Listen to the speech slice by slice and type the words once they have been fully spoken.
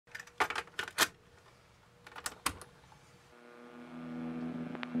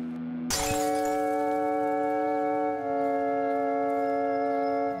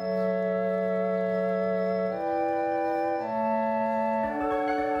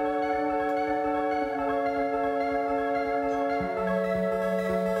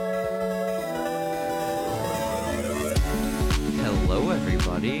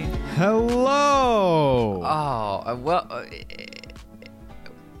everybody. Hello!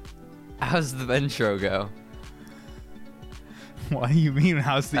 How's the intro go? What do you mean,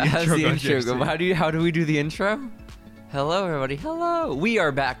 how's the intro go, JC? How do we do the intro? Hello, everybody. Hello. We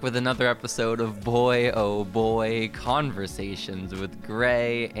are back with another episode of Boy Oh Boy Conversations with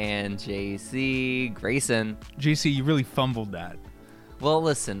Gray and JC. Grayson. JC, you really fumbled that. Well,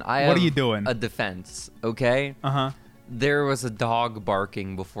 listen, What are you doing? A defense, okay? Uh-huh. There was a dog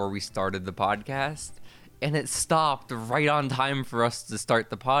barking before we started the podcast, and it stopped right on time for us to start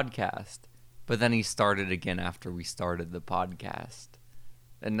the podcast. But then he started again after we started the podcast.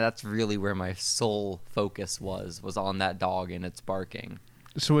 And that's really where my sole focus was on that dog and its barking.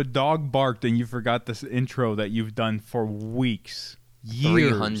 So a dog barked and you forgot this intro that you've done for weeks.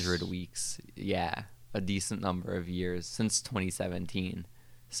 Years. 300 weeks. Yeah, a decent number of years since 2017.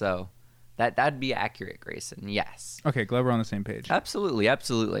 So that'd be accurate, Grayson. Yes. Okay, glad we're on the same page. Absolutely,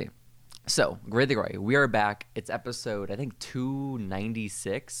 absolutely. So, Gray the Gray, we are back. It's episode, I think,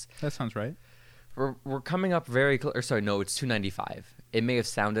 296. That sounds right. We're coming up very close. Or sorry, no, it's 295. It may have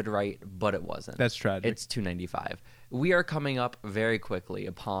sounded right, but it wasn't. That's tragic. It's 295. We are coming up very quickly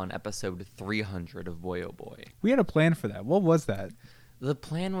upon episode 300 of Boy Oh Boy. We had a plan for that. What was that? The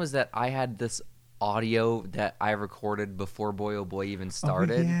plan was that I had this audio that I recorded before Boy Oh Boy even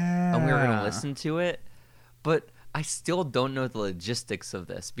started, and we were going to listen to it, but I still don't know the logistics of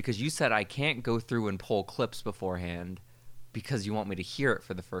this because you said I can't go through and pull clips beforehand because you want me to hear it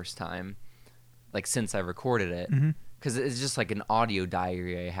for the first time, like since I recorded it, because it's just like an audio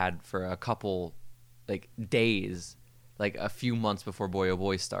diary I had for a couple like days, like a few months before Boy Oh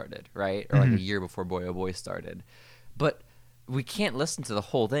Boy started, right? Or like a year before Boy Oh Boy started. But we can't listen to the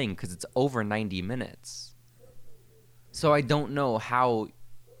whole thing because it's over 90 minutes. So I don't know how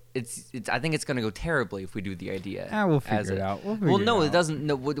it's I think it's going to go terribly if we do the idea. We'll figure it out. It doesn't.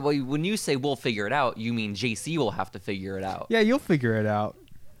 No, when you say we'll figure it out, you mean JC will have to figure it out. Yeah, you'll figure it out.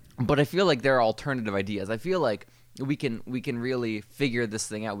 But I feel like there are alternative ideas. I feel like we can really figure this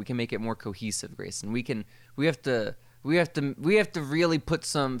thing out. We can make it more cohesive, Grayson. We have to really put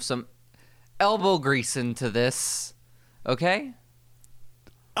some elbow grease into this. Okay?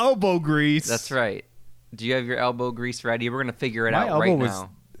 Elbow grease. That's right. Do you have your elbow grease ready? We're gonna figure it out right now.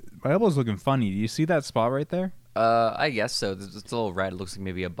 My elbow's looking funny. Do you see that spot right there? I guess so. It's a little red. It looks like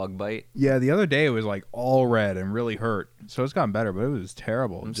maybe a bug bite. Yeah, the other day it was like all red and really hurt. So it's gotten better, but it was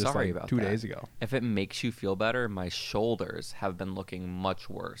terrible. I'm just sorry like about 2 that. days ago. If it makes you feel better, my shoulders have been looking much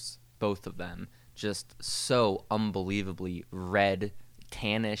worse. Both of them. Just so unbelievably red,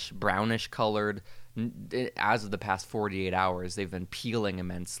 tannish, brownish colored. As of the past 48 hours, they've been peeling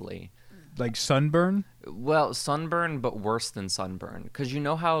immensely. Like sunburn? Well, sunburn, but worse than sunburn. Because you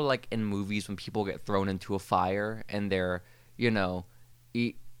know how, like, in movies when people get thrown into a fire and they're,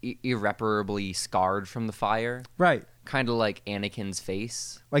 irreparably scarred from the fire? Right. Kind of like Anakin's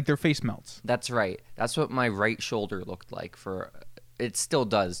face. Like their face melts. That's right. That's what my right shoulder looked like it still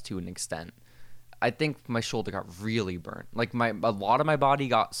does to an extent. I think my shoulder got really burnt. Like, a lot of my body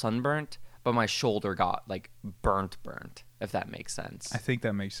got sunburnt, but my shoulder got, like, burnt, if that makes sense. I think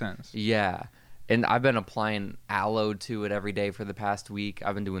that makes sense. Yeah. And I've been applying aloe to it every day for the past week.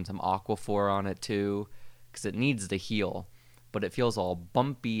 I've been doing some Aquaphor on it, too, because it needs to heal. But it feels all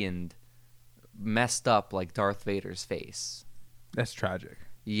bumpy and messed up like Darth Vader's face. That's tragic.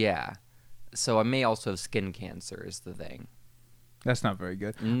 Yeah. So I may also have skin cancer is the thing. That's not very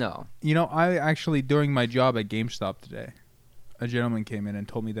good. No. I actually, during my job at GameStop today, a gentleman came in and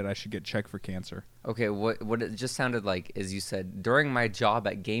told me that I should get checked for cancer. Okay, what it just sounded like is you said, during my job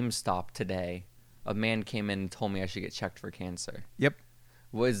at GameStop today, a man came in and told me I should get checked for cancer. Yep.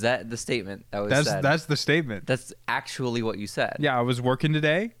 Was that the statement that was said? That's the statement. That's actually what you said. Yeah, I was working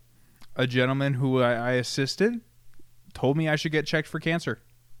today. A gentleman who I assisted told me I should get checked for cancer.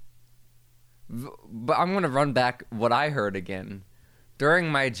 But I'm going to run back what I heard again.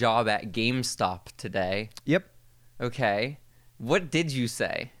 During my job at GameStop today. Yep. Okay. What did you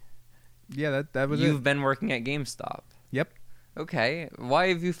say? Yeah, that was You've been working at GameStop. Yep. Okay. Why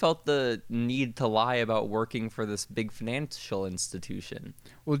have you felt the need to lie about working for this big financial institution?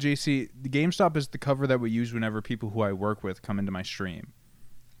 Well, JC, the GameStop is the cover that we use whenever people who I work with come into my stream.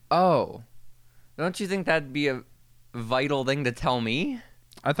 Oh. Don't you think that'd be a vital thing to tell me?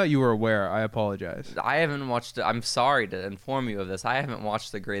 I thought you were aware. I apologize. I haven't watched it. I'm sorry to inform you of this. I haven't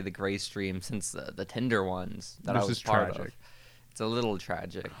watched the Gray stream since the Tinder ones that I was part of. It's a little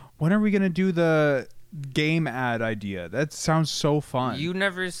tragic. When are we going to do the game ad idea? That sounds so fun. You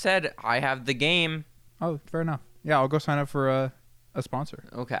never said I have the game. Oh, fair enough. Yeah, I'll go sign up for a sponsor.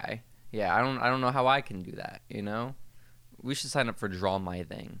 Okay. Yeah, I don't know how I can do that, We should sign up for Draw My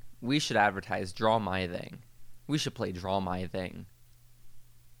Thing. We should advertise Draw My Thing. We should play Draw My Thing.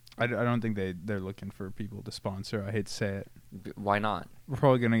 I don't think they're looking for people to sponsor. I hate to say it. Why not? We're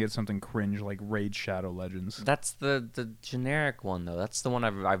probably going to get something cringe like Raid Shadow Legends. That's the generic one, though. That's the one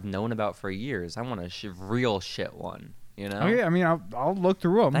I've known about for years. I want a real shit one, you know? Okay, I mean, I'll look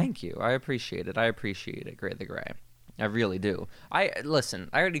through them. Thank you. I appreciate it, Gray the Gray. I really do. Listen,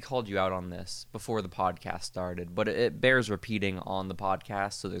 I already called you out on this before the podcast started, but it bears repeating on the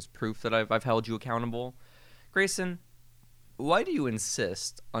podcast, so there's proof that I've held you accountable. Grayson, why do you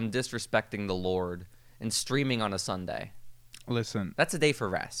insist on disrespecting the Lord and streaming on a Sunday? Listen. That's a day for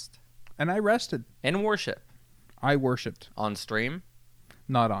rest. And I rested. And worship. I worshipped. On stream?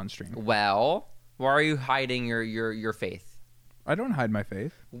 Not on stream. Well, why are you hiding your faith? I don't hide my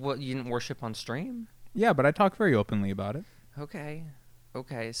faith. What, you didn't worship on stream? Yeah, but I talk very openly about it. Okay,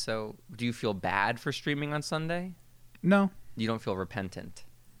 so do you feel bad for streaming on Sunday? No. You don't feel repentant?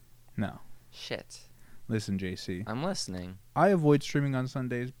 No. Shit. Listen, JC. I'm listening. I avoid streaming on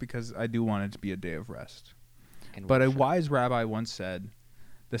Sundays because I do want it to be a day of rest. And but worship. A wise rabbi once said,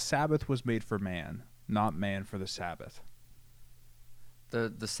 "The Sabbath was made for man, not man for the Sabbath."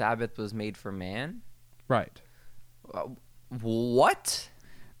 The Sabbath was made for man? Right. What?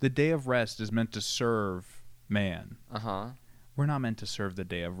 The day of rest is meant to serve man. Uh-huh. We're not meant to serve the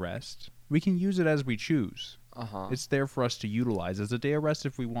day of rest. We can use it as we choose. Uh-huh. It's there for us to utilize as a day of rest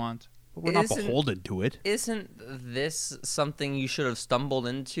if we want. But we're not beholden to it. Isn't this something you should have stumbled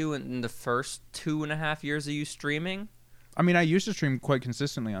into in the first 2.5 years of you streaming? I mean, I used to stream quite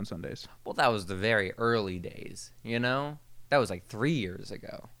consistently on Sundays. Well, that was the very early days, you know? That was like 3 years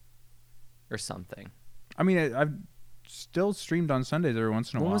ago or something. I mean, I've still streamed on Sundays every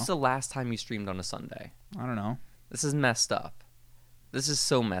once in a while. When was the last time you streamed on a Sunday? I don't know. This is messed up. This is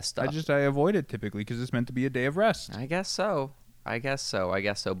so messed up. I avoid it typically because it's meant to be a day of rest. I guess so. But you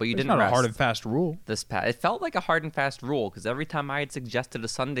it's didn't not rest. a hard and fast rule. It felt like a hard and fast rule because every time I had suggested a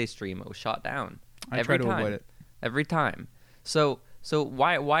Sunday stream, it was shot down. I try to avoid it. Every time. So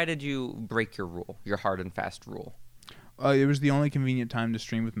why did you break your rule, your hard and fast rule? It was the only convenient time to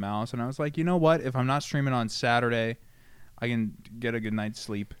stream with Malice, and I was like, you know what? If I'm not streaming on Saturday, I can get a good night's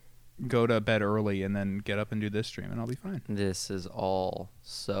sleep, go to bed early, and then get up and do this stream, and I'll be fine. This is all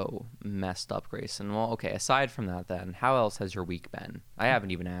so messed up, Grayson. Well, okay, aside from that then, how else has your week been? I haven't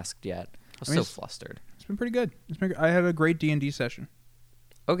even asked yet. I was so flustered. It's been pretty good. I had a great D&D session.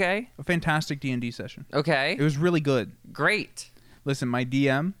 Okay. A fantastic D&D session. Okay. It was really good. Great. Listen, my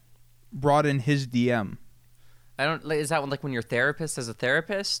DM brought in his DM. Is that like when your therapist is a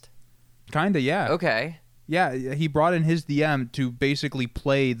therapist? Kinda, yeah. Okay. Yeah, he brought in his DM to basically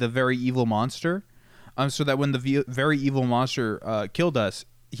play the very evil monster, so that when the very evil monster killed us,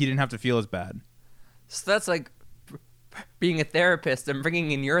 he didn't have to feel as bad. So that's like being a therapist and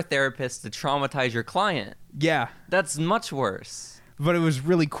bringing in your therapist to traumatize your client. Yeah. That's much worse. But it was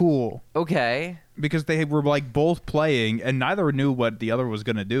really cool. Okay. Because they were like both playing, and neither knew what the other was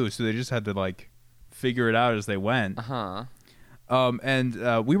going to do, so they just had to like figure it out as they went. Uh-huh.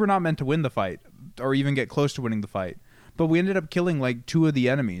 And we were not meant to win the fight or even get close to winning the fight. But we ended up killing like 2 of the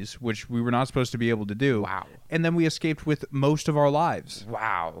enemies, which we were not supposed to be able to do. Wow. And then we escaped with most of our lives.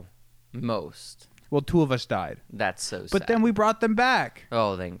 Wow. Most. Well, 2 of us died. That's so sad. But then we brought them back.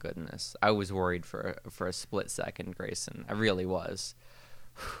 Oh, thank goodness. I was worried for a split second, Grayson. I really was.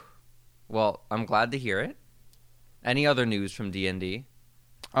 Well, I'm glad to hear it. Any other news from D&D?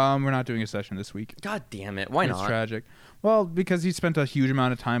 We're not doing a session this week. God damn it. Why not? It's tragic. Well, because he spent a huge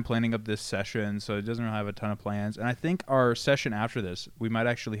amount of time planning up this session, so he doesn't really have a ton of plans. And I think our session after this, we might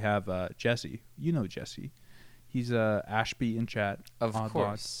actually have Jesse. You know Jesse. He's Ashby in chat. Of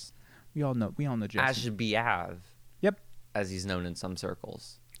course. We all know Jesse. Ashby Ave. Yep. As he's known in some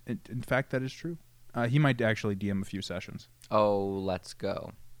circles. In fact, that is true. He might actually DM a few sessions. Oh, let's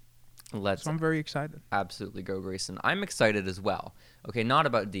go. So I'm very excited. Absolutely go, Grayson. I'm excited as well. Okay, not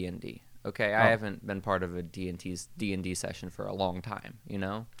about D&D. Okay, I haven't been part of a D&D session for a long time, you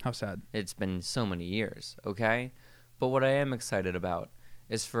know? How sad. It's been so many years, okay? But what I am excited about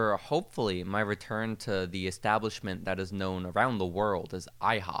is for hopefully my return to the establishment that is known around the world as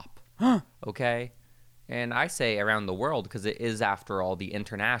IHOP. Okay? And I say around the world because it is, after all, the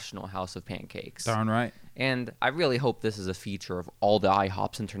International House of Pancakes. Darn right. And I really hope this is a feature of all the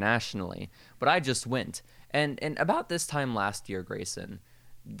IHOPs internationally. But I just went. And about this time last year, Grayson,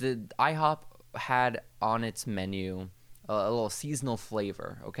 the IHOP had on its menu a little seasonal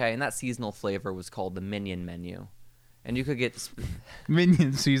flavor, okay? And that seasonal flavor was called the Minion menu. And you could get...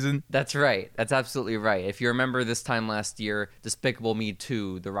 Minion season. That's right. That's absolutely right. If you remember this time last year, Despicable Me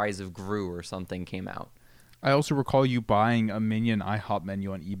 2, The Rise of Gru or something came out. I also recall you buying a minion IHOP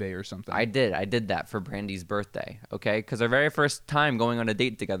menu on eBay or something. I did that for Brandy's birthday, okay? Because our very first time going on a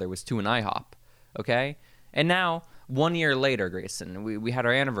date together was to an IHOP, okay? And now, 1 year later, Grayson, we had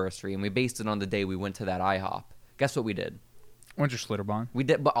our anniversary, and we based it on the day we went to that IHOP. Guess what we did? Went to Schlitterbahn. We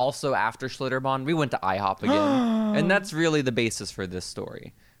did, but also after Schlitterbahn, we went to IHOP again. And that's really the basis for this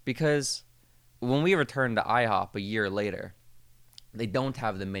story. Because when we returned to IHOP a year later, they don't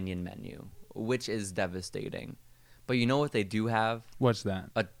have the minion menu, which is devastating. But you know what they do have? What's that?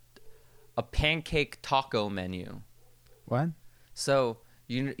 A pancake taco menu. What? So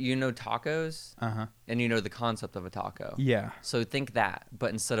you know tacos, and you know the concept of a taco. Yeah. So think that,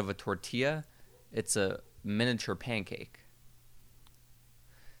 but instead of a tortilla, it's a miniature pancake.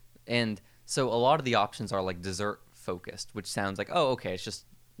 And so a lot of the options are like dessert focused, which sounds like, oh, okay, it's just,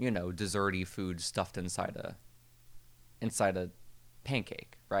 desserty food stuffed inside a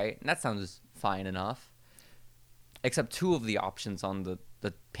pancake, right? And that sounds fine enough. Except two of the options on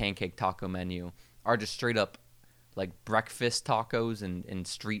the pancake taco menu are just straight up like breakfast tacos and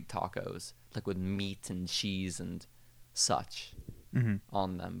street tacos, like with meat and cheese and such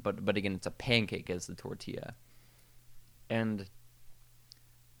on them. But again, it's a pancake as the tortilla. And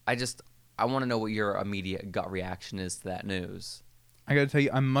I want to know what your immediate gut reaction is to that news. I got to tell you,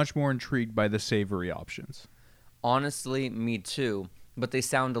 I'm much more intrigued by the savory options. Honestly, me too, but they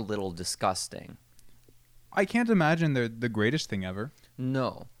sound a little disgusting. I can't imagine they're the greatest thing ever.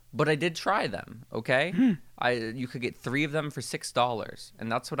 No, but I did try them, okay? You could get 3 of them for $6,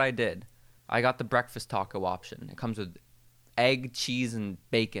 and that's what I did. I got the breakfast taco option. It comes with egg, cheese, and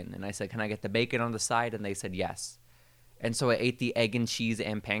bacon, and I said, can I get the bacon on the side? And they said yes. And so I ate the egg and cheese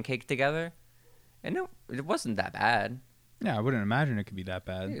and pancake together, and it wasn't that bad. Yeah, I wouldn't imagine it could be that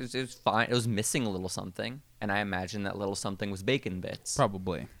bad. It was fine. It was missing a little something, and I imagine that little something was bacon bits.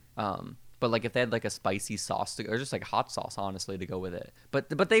 Probably. But like if they had like a spicy sauce or just like hot sauce, honestly, to go with it.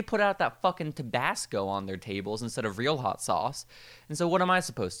 But they put out that fucking Tabasco on their tables instead of real hot sauce. And so what am I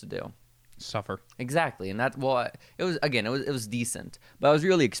supposed to do? Suffer. Exactly. And it was decent, but I was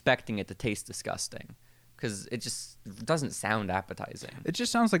really expecting it to taste disgusting because it just doesn't sound appetizing. It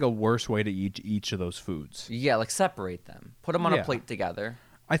just sounds like a worse way to eat each of those foods. Yeah, like separate them. Put them on a plate together.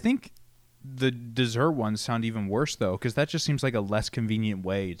 I think the dessert ones sound even worse, though, because that just seems like a less convenient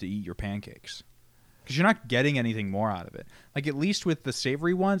way to eat your pancakes. Because you're not getting anything more out of it. Like, at least with the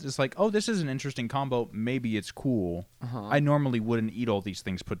savory ones, it's like, oh, this is an interesting combo. Maybe it's cool. I normally wouldn't eat all these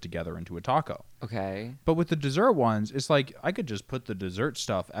things put together into a taco. Okay. But with the dessert ones, it's like, I could just put the dessert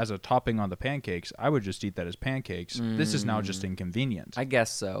stuff as a topping on the pancakes. I would just eat that as pancakes. This is now just inconvenient. I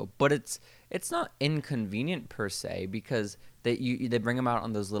guess so. But it's not inconvenient per se, because they bring them out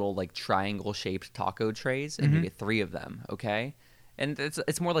on those little like triangle shaped taco trays, and you get 3 of them, okay? And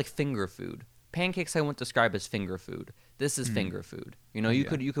it's more like finger food. Pancakes I wouldn't describe as finger food. This is finger food. You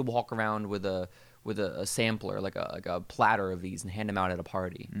could walk around with a sampler, like a platter of these, and hand them out at a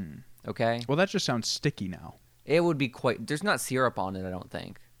party. Okay? Well, that just sounds sticky now. It would be there's not syrup on it, I don't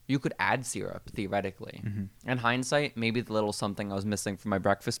think. You could add syrup, theoretically. In hindsight, maybe the little something I was missing from my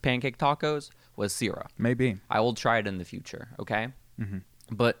breakfast pancake tacos was syrup. Maybe. I will try it in the future, okay?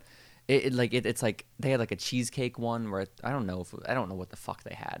 But it's like they had like a cheesecake one where I don't know what the fuck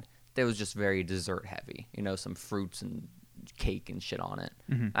they had. It was just very dessert heavy, some fruits and cake and shit on it.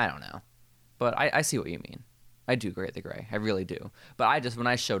 I don't know, but I see what you mean. I do grade the gray, I really do. But when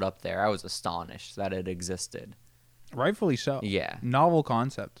I showed up there, I was astonished that it existed. Rightfully so. Yeah, novel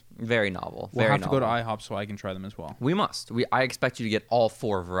concept. Very novel. We'll have to go to IHOP so I can try them as well. We must. I expect you to get all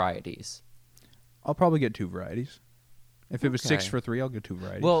 4 varieties. I'll probably get 2 varieties. If it was 6 for 3, I'll get 2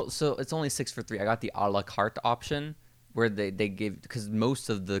 varieties. Well, so it's only 6 for 3. I got the a la carte option, where they give, because most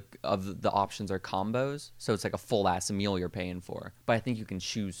of the options are combos, so it's like a full ass meal you're paying for. But I think you can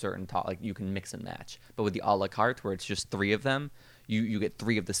choose certain like you can mix and match. But with the a la carte, where it's just 3 of them, you get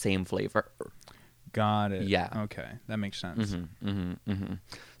 3 of the same flavor. Got it. Yeah. Okay, that makes sense.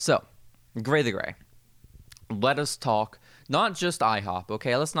 So, Gray the Gray. Let us talk not just IHOP,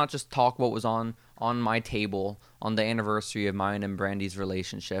 okay? Let's not just talk what was on my table on the anniversary of mine and Brandy's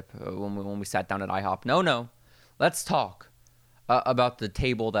relationship when we sat down at IHOP. No. Let's talk about the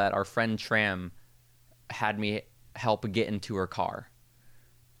table that our friend Tram had me help get into her car.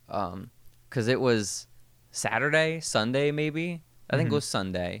 Because it was Sunday maybe? I think it was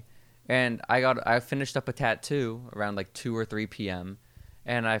Sunday. And I finished up a tattoo around like 2 or 3 p.m.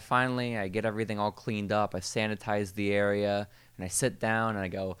 And I get everything all cleaned up. I sanitize the area, and I sit down and I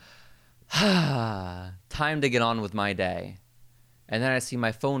go, time to get on with my day. And then I see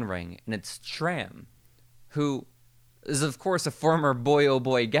my phone ring, and it's Tram, who is, of course, a former Boy Oh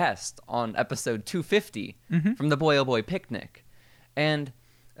Boy guest on episode 250 from the Boy Oh Boy picnic. And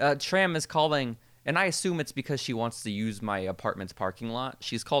Tram is calling, and I assume it's because she wants to use my apartment's parking lot.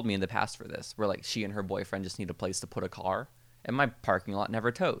 She's called me in the past for this, where like she and her boyfriend just need a place to put a car, and my parking lot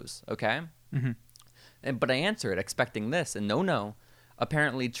never tows, okay? But I answer it expecting this, and no.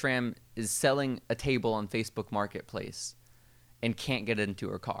 Apparently, Tram is selling a table on Facebook Marketplace and can't get it into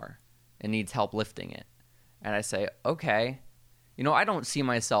her car and needs help lifting it. And I say, okay, I don't see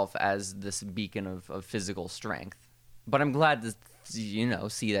myself as this beacon of physical strength, but I'm glad to,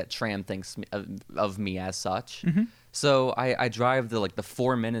 see that Tram thinks of me as such. So I drive the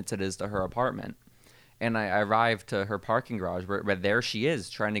 4 minutes it is to her apartment, and I arrive to her parking garage where there she is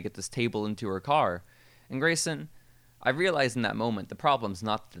trying to get this table into her car. And Grayson, I realized in that moment the problem's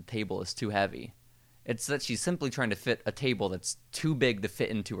not that the table is too heavy. It's that she's simply trying to fit a table that's too big to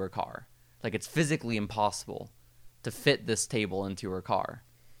fit into her car. Like, it's physically impossible to fit this table into her car.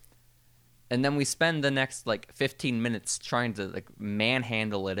 And then we spend the next 15 minutes trying to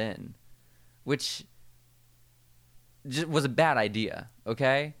manhandle it in, which just was a bad idea,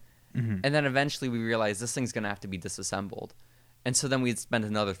 okay? And then eventually we realized this thing's going to have to be disassembled. And so then we'd spend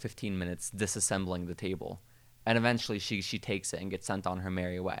another 15 minutes disassembling the table. And eventually she takes it and gets sent on her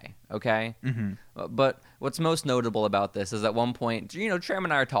merry way, okay? But what's most notable about this is at one point, Tram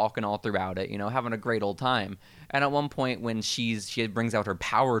and I are talking all throughout it, having a great old time. And at one point when she brings out her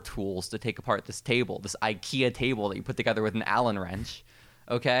power tools to take apart this table, this IKEA table that you put together with an Allen wrench,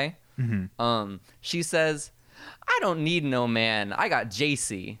 okay? She says, "I don't need no man. I got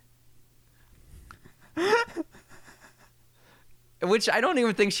JC." Which I don't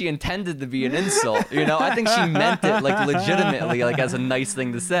even think she intended to be an insult, I think she meant it, legitimately, as a nice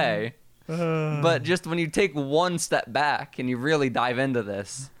thing to say. But just when you take one step back and you really dive into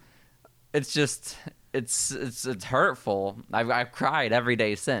this, it's just, it's hurtful. I've cried every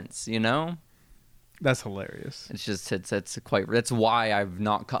day since, That's hilarious. It's just, that's why I've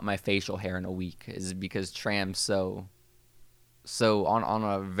not cut my facial hair in a week, is because Tram so on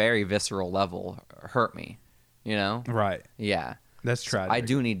a very visceral level hurt me, Right. Yeah. That's tragic. I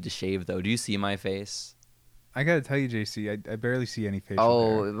do need to shave, though. Do you see my face? I gotta tell you, JC, I barely see any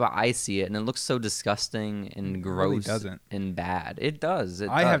facial hair. Oh, I see it, and it looks so disgusting and gross. Really doesn't. And bad. It does.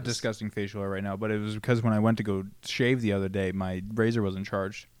 I have disgusting facial hair right now, but it was because when I went to go shave the other day, my razor wasn't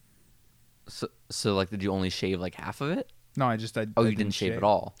charged. So did you only shave half of it? No, I you didn't didn't shave at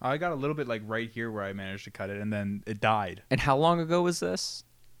all. I got a little bit right here where I managed to cut it, and then it died. And how long ago was this?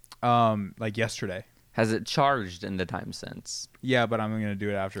 Yesterday. Has it charged in the time since? Yeah, but I'm gonna do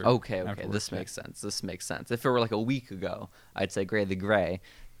it after. Okay. Afterwards. This makes sense. If it were a week ago, I'd say Gray the Gray.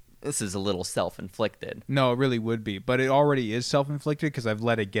 This is a little self-inflicted. No, it really would be, but it already is self-inflicted because I've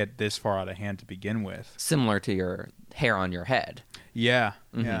let it get this far out of hand to begin with. Similar to your hair on your head. Yeah.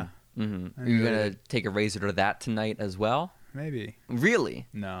 Yeah. Are you gonna take a razor to that tonight as well? Maybe. Really?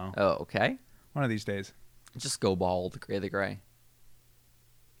 No. Oh, okay. One of these days. Just go bald, Gray the Gray.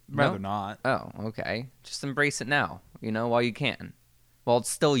 Rather not. Oh, okay. Just embrace it now, while you can. Well, it's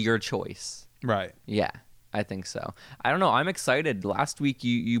still your choice. Right. Yeah, I think so. I don't know. I'm excited. Last week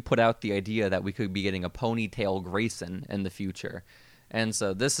you put out the idea that we could be getting a ponytail Grayson in the future. And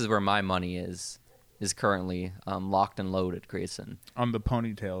so this is where my money is currently locked and loaded, Grayson. On the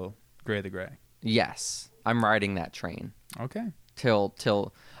ponytail Gray the Gray. Yes. I'm riding that train. Okay.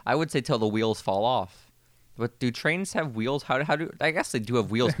 Till I would say till the wheels fall off. But do trains have wheels? How do I guess they do have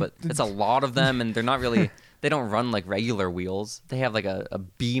wheels, but it's a lot of them, and they're not really. They don't run like regular wheels. They have a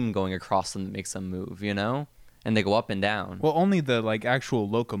beam going across them that makes them move, and they go up and down. Well, only the actual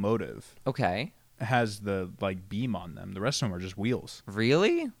locomotive. Okay. Has the beam on them. The rest of them are just wheels.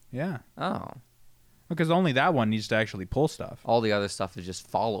 Really? Yeah. Oh. Because only that one needs to actually pull stuff. All the other stuff is just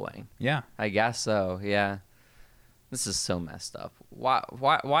following. Yeah. I guess so. Yeah. This is so messed up.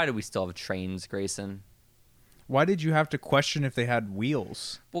 Why do we still have trains, Grayson? Why did you have to question if they had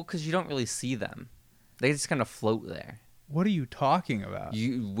wheels? Well, because you don't really see them. They just kind of float there. What are you talking about?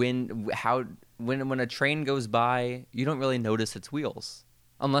 When a train goes by, you don't really notice its wheels.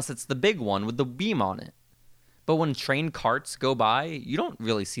 Unless it's the big one with the beam on it. But when train carts go by, you don't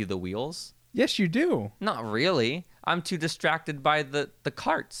really see the wheels. Yes, you do. Not really. I'm too distracted by the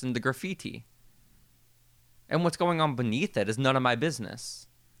carts and the graffiti. And what's going on beneath it is none of my business.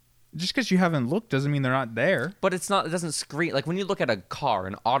 Just because you haven't looked doesn't mean they're not there. But it doesn't scream. When you look at a car,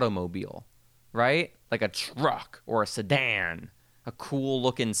 an automobile, right? Like a truck or a sedan, a cool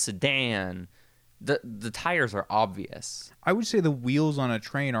looking sedan, the tires are obvious. I would say the wheels on a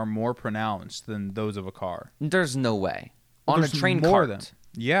train are more pronounced than those of a car. There's no way. Well, on a train more cart.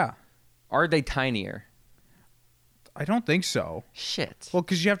 Yeah. Are they tinier? I don't think so. Shit. Well,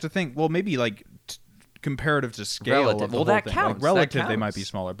 because you have to think. Well, maybe like comparative to scale Relative. of the Well, whole that thing. counts. Like, relative, That they might counts. be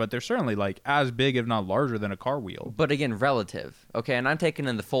smaller, but they're certainly like as big, if not larger, than a car wheel. But again, relative. Okay, and I'm taking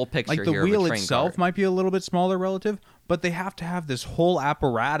in the full picture Like the here wheel of a train itself cart. might be a little bit smaller relative, but they have to have this whole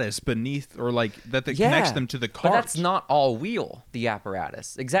apparatus beneath, or like that connects them to the cart. But that's not all wheel, the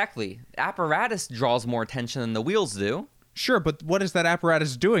apparatus. Exactly. Apparatus draws more attention than the wheels do. Sure, but what is that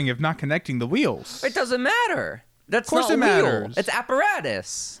apparatus doing if not connecting the wheels? It doesn't matter. That's Of course not it wheel. matters. It's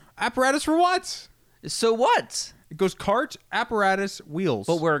apparatus. Apparatus for what? So what? It goes cart, apparatus, wheels.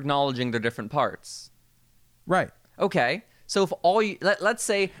 But we're acknowledging their different parts. Right. Okay. So if all you let's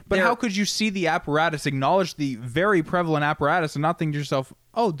say, But how could you see the apparatus, acknowledge the very prevalent apparatus, and not think to yourself,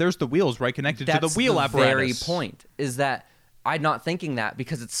 "Oh, there's the wheels right connected to the wheel apparatus"? Very point is that I'm not thinking that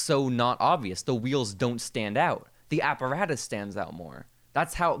because it's so not obvious. The wheels don't stand out. The apparatus stands out more.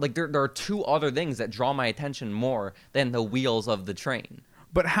 That's how. Like there are two other things that draw my attention more than the wheels of the train.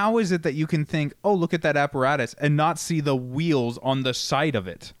 But how is it that you can think, "Oh, look at that apparatus," and not see the wheels on the side of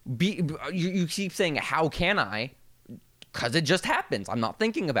it? You keep saying, "How can I?" Because it just happens. I'm not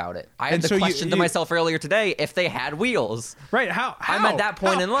thinking about it. I had And the so question to myself earlier today if they had wheels. Right? How? I'm at that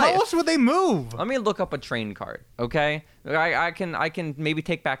point in life. How else would they move? Let me look up a train cart, okay? I can maybe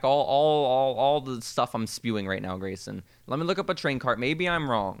take back all the stuff I'm spewing right now, Grayson. Let me look up a train cart. Maybe I'm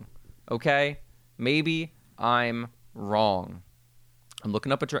wrong, okay? Maybe I'm wrong. I'm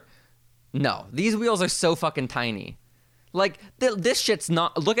looking up a train. No, these wheels are so fucking tiny. Like this shit's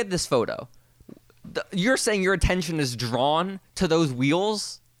not. Look at this photo. You're saying your attention is drawn to those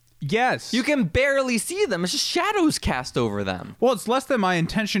wheels? Yes. You can barely see them. It's just shadows cast over them. Well, it's less that my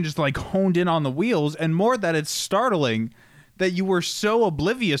intention just like honed in on the wheels, and more that it's startling that you were so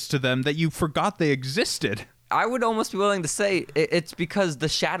oblivious to them that you forgot they existed. I would almost be willing to say it's because the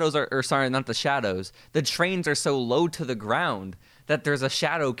shadows or sorry, not the shadows. The trains are so low to the ground that there's a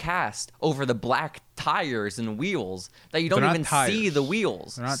shadow cast over the black tires and wheels that you don't even see the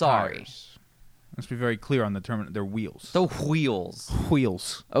wheels. They're not Sorry. tires. Let's be very clear on the term. They're wheels. The wheels.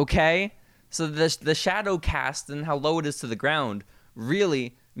 Wheels. Okay? So the shadow cast and how low it is to the ground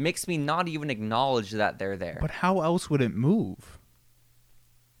really makes me not even acknowledge that they're there. But how else would it move?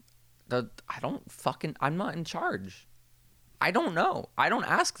 I'm not in charge. I don't know. I don't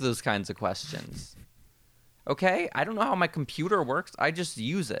ask those kinds of questions. Okay? I don't know how my computer works. I just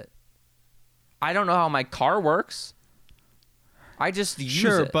use it. I don't know how my car works. I just use it.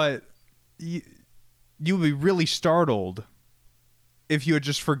 Sure, but you would be really startled if you had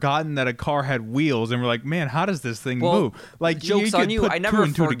just forgotten that a car had wheels and were like, "Man, how does this thing move?" Like, joke's on you. Put I two never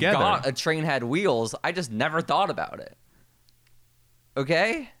and two together. forgot a train had wheels. I just never thought about it.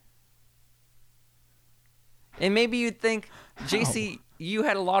 Okay? And maybe you'd think, JC, you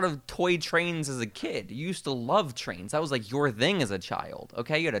had a lot of toy trains as a kid. You used to love trains. That was like your thing as a child.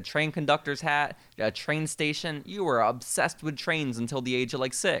 Okay? You had a train conductor's hat, a train station. You were obsessed with trains until the age of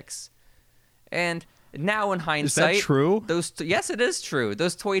like 6. And now in hindsight, is that true? Yes, it is true.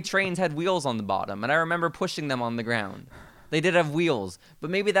 Those toy trains had wheels on the bottom, and I remember pushing them on the ground. They did have wheels, but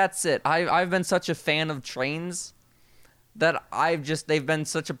maybe that's it. I've been such a fan of trains that they've been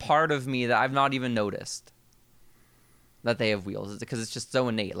such a part of me that I've not even noticed that they have wheels, because it's just so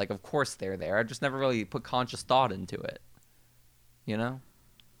innate. Like, of course they're there. I just never really put conscious thought into it. You know?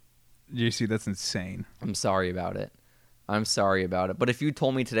 JC, that's insane. I'm sorry about it. But if you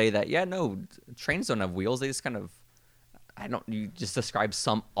told me today that, yeah, no, trains don't have wheels, they just kind of, you just describe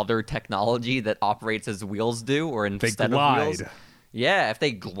some other technology that operates as wheels do, or instead of wheels. Yeah, if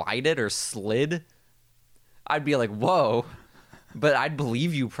they glided or slid, I'd be like, whoa. But I'd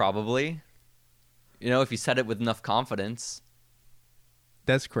believe you probably. You know, if you said it with enough confidence.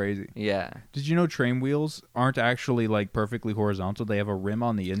 That's crazy. Yeah. Did you know train wheels aren't actually like perfectly horizontal? They have a rim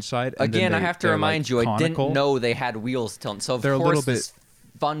on the inside. And Again, I have to remind you, conical. I didn't know they had wheels. So of course, this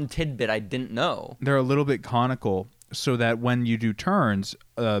fun tidbit I didn't know. They're a little bit conical, so that when you do turns,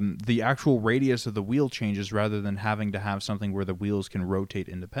 the actual radius of the wheel changes rather than having to have something where the wheels can rotate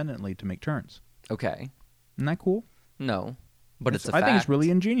independently to make turns. Okay. Isn't that cool? No, but it's a fact. I think it's really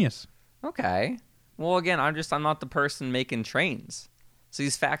ingenious. Okay. Well, again, I'm not the person making trains. So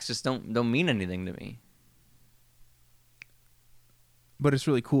these facts just don't mean anything to me. But it's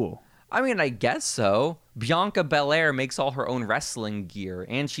really cool. I mean, I guess so. Bianca Belair makes all her own wrestling gear,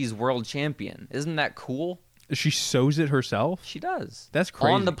 and she's world champion. Isn't that cool? She sews it herself? She does. That's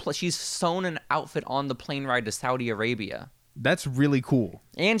crazy. She's sewn an outfit on the plane ride to Saudi Arabia. That's really cool.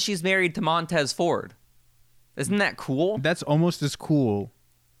 And she's married to Montez Ford. Isn't that cool? That's almost as cool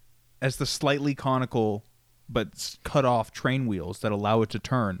as the slightly conical but cut off train wheels that allow it to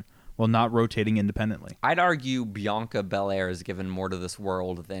turn while not rotating independently. I'd argue Bianca Belair has given more to this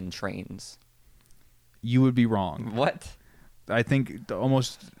world than trains. You would be wrong. What? I think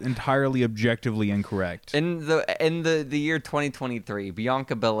almost entirely objectively incorrect. In the year 2023,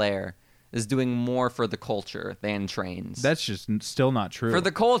 Bianca Belair is doing more for the culture than trains. That's just still not true. For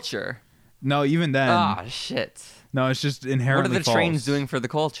the culture. No, even then. Ah, shit. No, it's just inherently What are the false. trains doing for the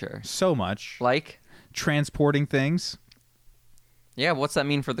culture? So much. Like? Transporting things. Yeah, what's that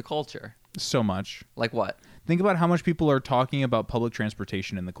mean for the culture? So much. Like what? Think about how much people are talking about public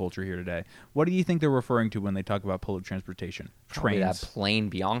transportation in the culture here today. What do you think they're referring to when they talk about public transportation? Probably Trains. that plane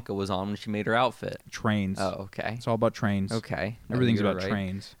Bianca was on when she made her outfit. Trains. Oh, okay. It's all about trains. Okay. No, Everything's you're about right.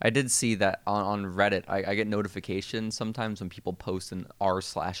 trains. I did see that on Reddit. I get notifications sometimes when people post in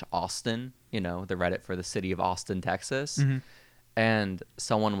r/Austin, the Reddit for the city of Austin, Texas. Mm-hmm. And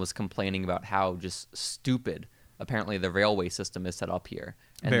someone was complaining about how just stupid apparently the railway system is set up here.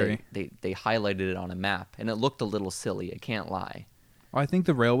 And Very. They highlighted it on a map, and it looked a little silly. I can't lie. I think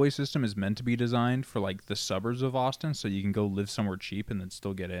the railway system is meant to be designed for like the suburbs of Austin, so you can go live somewhere cheap and then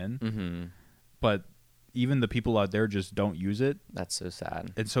still get in. Mm-hmm. But even the people out there just don't use it. That's so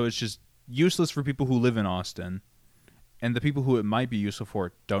sad. And so it's just useless for people who live in Austin. And the people who it might be useful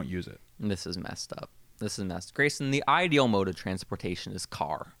for don't use it. And this is messed up. This is messed. Grayson, the ideal mode of transportation is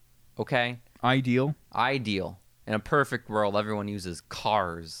car. Okay? Ideal? Ideal. In a perfect world, everyone uses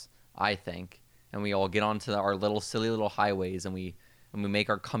cars, I think. And we all get onto our silly little highways and we make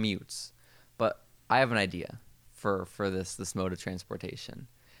our commutes. But I have an idea for this mode of transportation.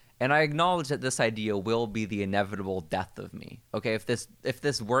 And I acknowledge that this idea will be the inevitable death of me. Okay, if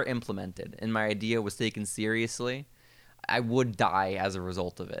this were implemented and my idea was taken seriously, I would die as a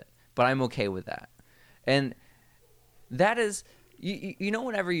result of it. But I'm okay with that. And that is,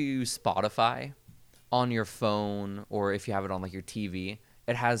 whenever you use Spotify on your phone, or if you have it on like your TV,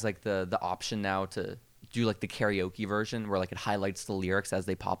 it has like the option now to do like the karaoke version where like it highlights the lyrics as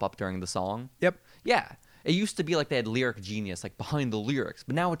they pop up during the song. Yep. Yeah. It used to be like they had Lyric Genius like behind the lyrics,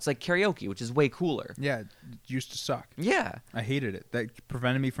 but now it's like karaoke, which is way cooler. Yeah, it used to suck. Yeah. I hated it. That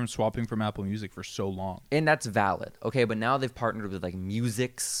prevented me from swapping from Apple Music for so long. And that's valid. Okay, but now they've partnered with like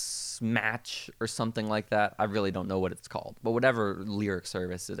Music's Match or something like that. I really don't know what it's called, but whatever lyric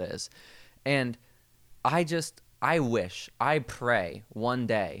service it is. And I wish, I pray one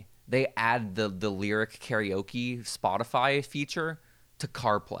day they add the lyric karaoke Spotify feature to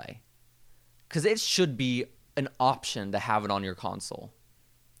CarPlay. Because it should be an option to have it on your console.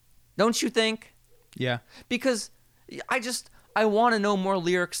 Don't you think? Yeah. Because I want to know more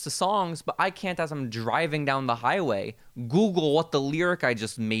lyrics to songs, but I can't, as I'm driving down the highway, Google what the lyric I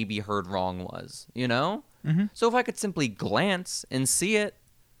just maybe heard wrong was, Mm-hmm. So if I could simply glance and see it,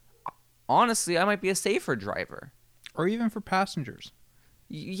 honestly, I might be a safer driver. Or even for passengers.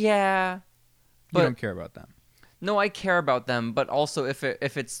 Yeah. You don't care about them. No, I care about them, but also if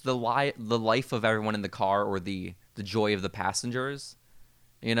it's the life of everyone in the car or the joy of the passengers,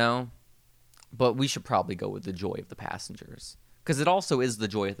 But we should probably go with the joy of the passengers. Because it also is the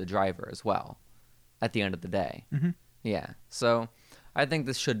joy of the driver as well, at the end of the day. Mm-hmm. Yeah, so I think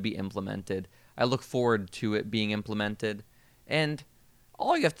this should be implemented. I look forward to it being implemented. And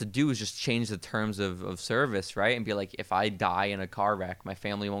all you have to do is just change the terms of service, right? And be like, if I die in a car wreck, my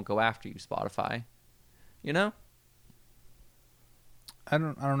family won't go after you, Spotify. I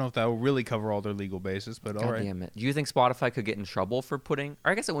don't know if that will really cover all their legal bases, but all right. God damn it. Do you think Spotify could get in trouble for putting...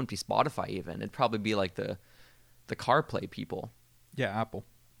 Or I guess it wouldn't be Spotify even. It'd probably be like the CarPlay people. Yeah, Apple.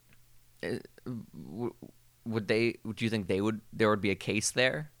 Would they... Do you think there would be a case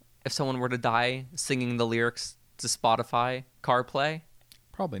there if someone were to die singing the lyrics to Spotify CarPlay?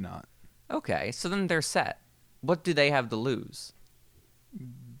 Probably not. Okay, so then they're set. What do they have to lose?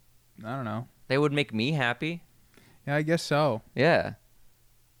 I don't know. They would make me happy. Yeah, I guess so. Yeah.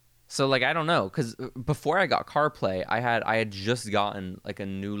 So, like, I don't know, because before I got CarPlay, I had just gotten, like, a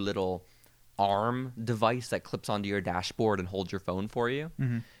new little arm device that clips onto your dashboard and holds your phone for you.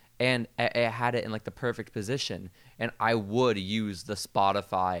 Mm-hmm. And it had it in, like, the perfect position. And I would use the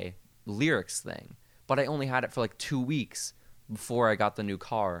Spotify lyrics thing. But I only had it for, like, 2 weeks before I got the new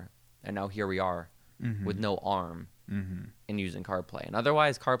car. And now here we are with no arm and using CarPlay. And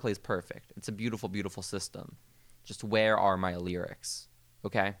otherwise, CarPlay is perfect. It's a beautiful, beautiful system. Just where are my lyrics?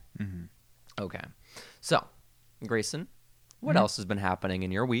 Okay? Mm-hmm. Okay. So, Grayson, what else has been happening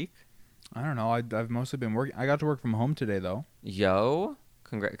in your week? I don't know. I've mostly been working. I got to work from home today, though. Yo,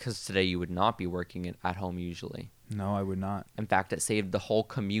 because today you would not be working at home usually. No, I would not. In fact, it saved the whole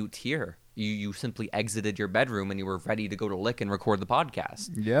commute here. You simply exited your bedroom and you were ready to go to Lick and record the podcast.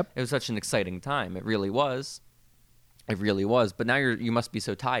 Yep. It was such an exciting time. It really was. It really was. But now you must be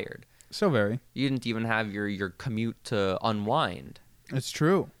so tired. So very. You didn't even have your commute to unwind. It's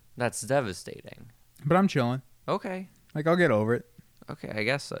true. That's devastating. But I'm chilling. Okay. Like, I'll get over it. Okay, I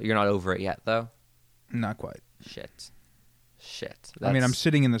guess so. You're not over it yet, though? Not quite. Shit. I mean, I'm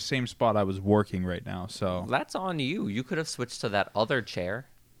sitting in the same spot I was working right now, so... That's on you. You could have switched to that other chair.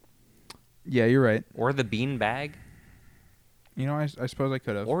 Yeah, you're right. Or the bean bag. You know, I suppose I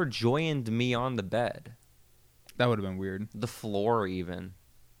could have. Or joined me on the bed. That would have been weird. The floor, even.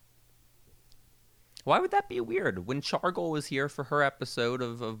 Why would that be weird? When Chargle was here for her episode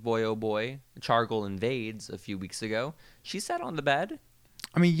of Boy Oh Boy, Chargle Invades a few weeks ago, she sat on the bed.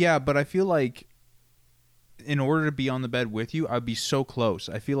 I mean, yeah, but I feel like in order to be on the bed with you, I'd be so close.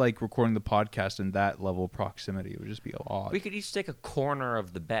 I feel like recording the podcast in that level of proximity would just be odd. We could each take a corner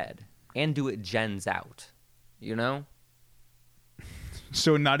of the bed and do it Jen's out, you know?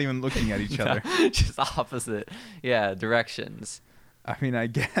 So not even looking at each other. Just opposite, directions. I mean, I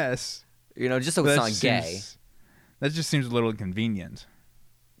guess. You know, just so it's not gay. That just seems a little inconvenient.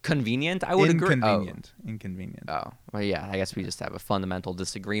 Convenient? I would agree. Inconvenient. Oh, well, yeah. I guess we just have a fundamental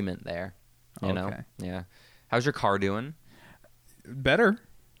disagreement there. You know? Yeah. How's your car doing? Better.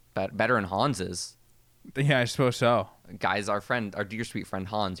 Better than Hans's. Yeah, I suppose so. Guys, our dear sweet friend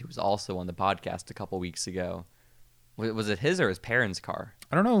Hans, who was also on the podcast a couple weeks ago. Was it his or his parents' car?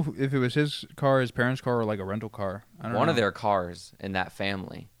 I don't know if it was his car, his parents' car, or like a rental car. I don't know. One of their cars in that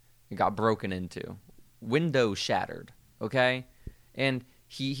family got broken into. Window shattered. Okay? And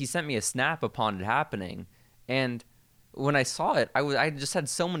he sent me a snap upon it happening. And when I saw it, I just had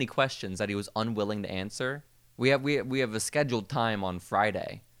so many questions that he was unwilling to answer. We have a scheduled time on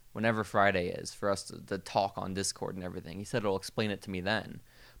Friday, whenever Friday is, for us to talk on Discord and everything. He said he'll explain it to me then.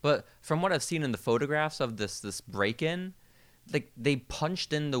 But from what I've seen in the photographs of this break-in, like they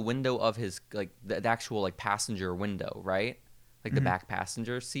punched in the window of his like the actual like passenger window, right? Like the back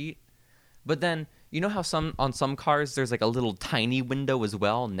passenger seat. But then you know how on some cars there's like a little tiny window as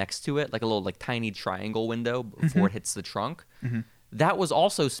well next to it, like a little like tiny triangle window before it hits the trunk. That was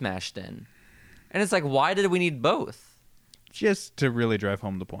also smashed in. And it's like, why did we need both? Just to really drive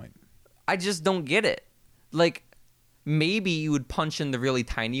home the point. I just don't get it. Like, maybe you would punch in the really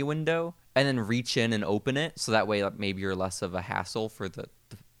tiny window and then reach in and open it, so that way like, maybe you're less of a hassle for the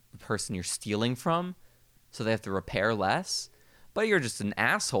person you're stealing from, so they have to repair less. But you're just an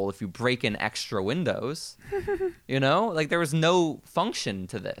asshole if you break in extra windows. You know? Like, there was no function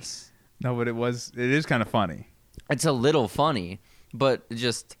to this. No, but it is kind of funny. It's a little funny, but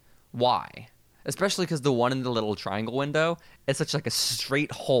just why? Especially because the one in the little triangle window, it's such like a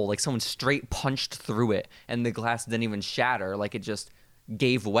straight hole. Like someone straight punched through it, and the glass didn't even shatter. Like it just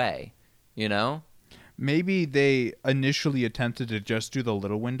gave way, you know? Maybe they initially attempted to just do the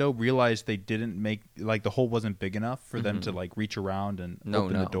little window, realized they didn't make, like the hole wasn't big enough for them to like reach around and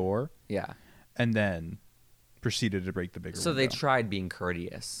open the door. Yeah. And then proceeded to break the bigger window. So they tried being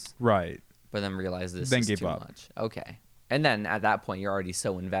courteous. Right. But then realized this then is gave too up. much. Okay. And then at that point, you're already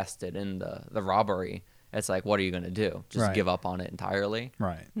so invested in the robbery. It's like, what are you going to do? Just give up on it entirely?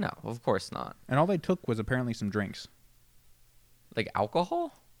 Right. No, of course not. And all they took was apparently some drinks. Like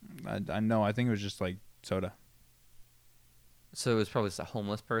alcohol? I know. I think it was just like soda. So it was probably just a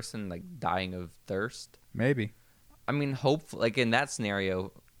homeless person like dying of thirst? Maybe. I mean, like in that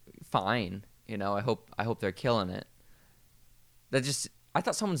scenario, fine. You know, I hope they're killing it. I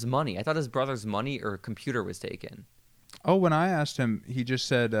thought someone's money. I thought his brother's money or computer was taken. Oh, when I asked him, he just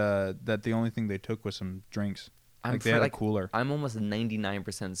said that the only thing they took was some drinks. They had a cooler. I'm almost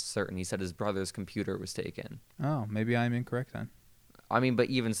 99% certain he said his brother's computer was taken. Oh, maybe I'm incorrect then. I mean, but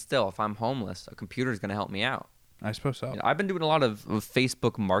even still, if I'm homeless, a computer's going to help me out. I suppose so. You know, I've been doing a lot of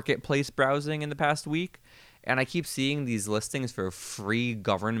Facebook Marketplace browsing in the past week, and I keep seeing these listings for free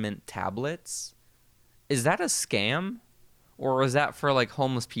government tablets. Is that a scam? Or is that for, like,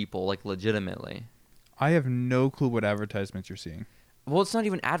 homeless people, like, legitimately? I have no clue what advertisements you're seeing. Well, it's not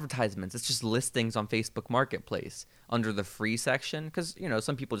even advertisements. It's just listings on Facebook Marketplace under the free section. Because, you know,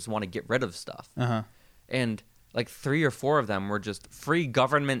 some people just want to get rid of stuff. Uh-huh. And, like, 3 or 4 of them were just free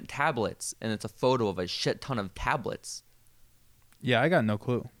government tablets. And it's a photo of a shit ton of tablets. Yeah, I got no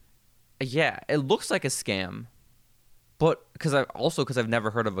clue. Yeah, it looks like a scam. But because I've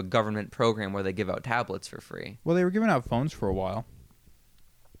never heard of a government program where they give out tablets for free. Well, they were giving out phones for a while.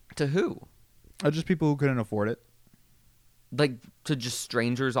 To who? Just people who couldn't afford it. Like to just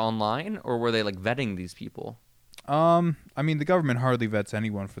strangers online, or were they like vetting these people? I mean, the government hardly vets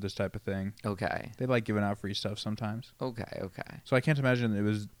anyone for this type of thing. Okay. They like giving out free stuff sometimes. Okay. So I can't imagine it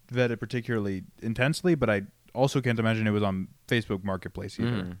was vetted particularly intensely, but I also can't imagine it was on Facebook Marketplace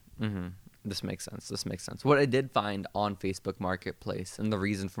either. This makes sense. This makes sense. What I did find on Facebook Marketplace, and the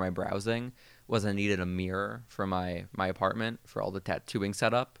reason for my browsing, was I needed a mirror for my apartment for all the tattooing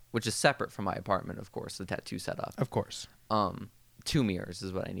setup, which is separate from my apartment, of course, the tattoo setup. Of course. 2 mirrors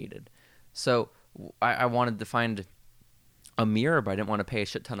is what I needed. So I wanted to find a mirror, but I didn't want to pay a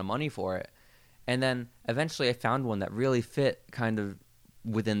shit ton of money for it. And then eventually I found one that really fit kind of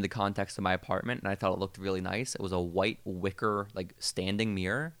within the context of my apartment, and I thought it looked really nice. It was a white wicker, like, standing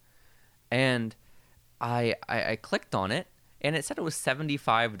mirror. And I clicked on it, and it said it was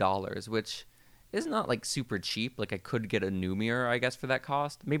 $75, which is not, like, super cheap. Like, I could get a new mirror, I guess, for that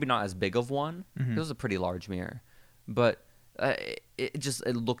cost. Maybe not as big of one. It was a pretty large mirror. But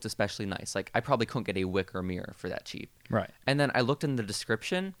it looked especially nice. Like, I probably couldn't get a wicker mirror for that cheap. Right. And then I looked in the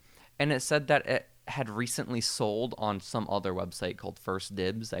description, and it said that it had recently sold on some other website called First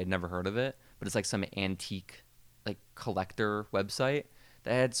Dibs. I had never heard of it, but it's like some antique, like, collector website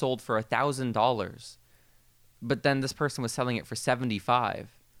that had sold for $1,000. But then this person was selling it for $75.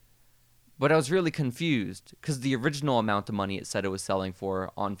 But I was really confused because the original amount of money it said it was selling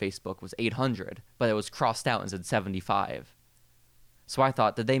for on Facebook was $800, but it was crossed out and said $75. So I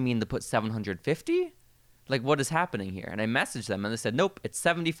thought, did they mean to put $750? Like, what is happening here? And I messaged them, and they said, nope, it's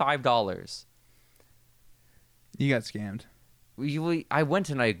 $75. You got scammed. I went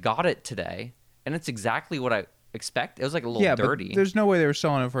and I got it today, and it's exactly what I expect. It was like a little dirty. But there's no way they were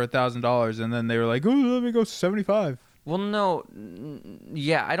selling it for $1,000, and then they were like, "Oh, let me go $75." Well, no,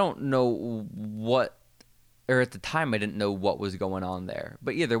 yeah, I don't know what, or at the time I didn't know what was going on there.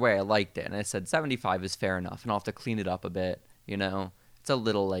 But either way, I liked it, and I said 75 is fair enough, and I'll have to clean it up a bit. You know, it's a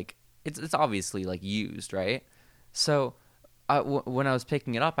little like it's obviously like used, right? So when I was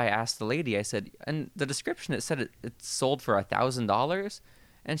picking it up, I asked the lady. I said, and the description it said it sold for $1,000.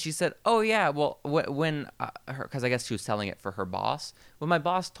 And she said, oh, yeah, well, when because I guess she was selling it for her boss. When my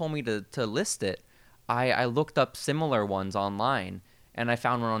boss told me to list it, I looked up similar ones online, and I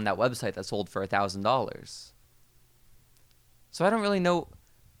found one on that website that sold for $1,000. So I don't really know.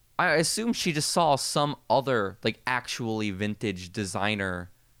 I assume she just saw some other, like, actually vintage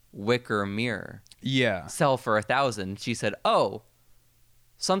designer wicker mirror sell for $1,000. She said, oh,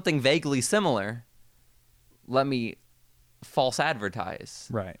 something vaguely similar. Let me false advertise.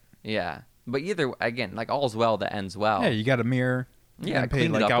 Right. Yeah. But either, again, like, all's well that ends well. Yeah, you got a mirror. Yeah, paid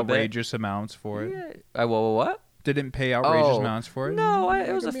like outrageous amounts for it. Yeah. What? Didn't pay outrageous amounts for it. No,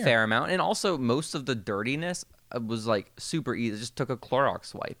 it was a fair amount. And also, most of the dirtiness was, like, super easy. Just took a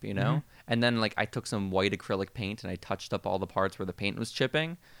Clorox wipe, you know? Mm-hmm. And then, like, I took some white acrylic paint and I touched up all the parts where the paint was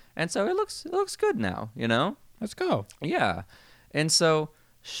chipping. And so it looks good now, you know? Let's go. Yeah. And so,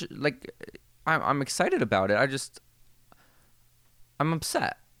 I'm excited about it. I'm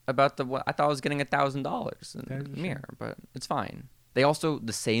upset about I thought I was getting $1,000 in the mirror, but it's fine. They also,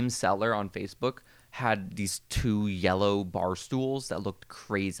 the same seller on Facebook had these 2 yellow bar stools that looked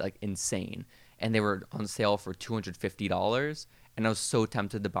crazy, like insane. And they were on sale for $250. And I was so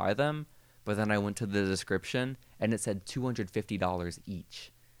tempted to buy them. But then I went to the description and it said $250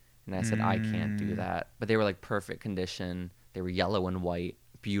 each. And I said, I can't do that. But they were like perfect condition. They were yellow and white,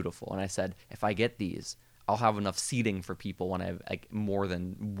 beautiful. And I said, if I get these, I'll have enough seating for people when I have, like, more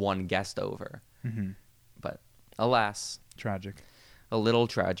than one guest over. Mm-hmm. But alas. Tragic. A little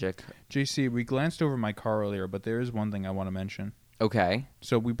tragic. JC, we glanced over my car earlier, but there is one thing I want to mention. Okay.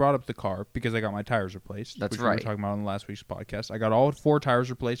 So we brought up the car because I got my tires replaced. That's which right. We were talking about on the last week's podcast. I got all 4 tires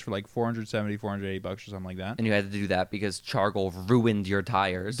replaced for like $470, $480 or something like that. And you had to do that because Chargol ruined your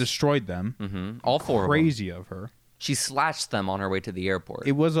tires. Destroyed them. Mm-hmm. All 4 Crazy of them. Of her. She slashed them on her way to the airport.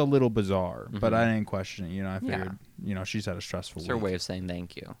 It was a little bizarre, but I didn't question it. You know, I figured, she's had a stressful week. It's her way of saying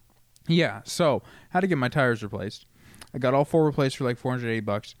thank you. Yeah, so had to get my tires replaced. I got all 4 replaced for like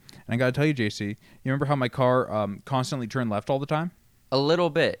 $480. And I got to tell you, JC, you remember how my car constantly turned left all the time? A little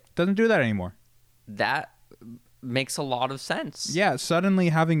bit. Doesn't do that anymore. That makes a lot of sense. Yeah, suddenly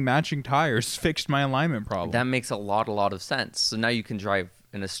having matching tires fixed my alignment problem. That makes a lot of sense. So now you can drive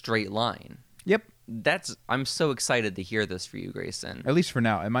in a straight line. Yep. I'm so excited to hear this for you, Grayson. At least for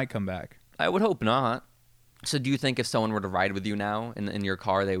now. It might come back. I would hope not. So do you think if someone were to ride with you now in your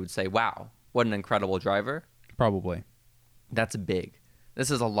car, they would say, wow, what an incredible driver? Probably. That's big.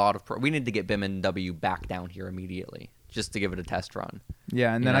 This is a lot of... we need to get BMW back down here immediately just to give it a test run.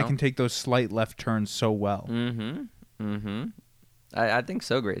 Yeah, and then I can take those slight left turns so well. I think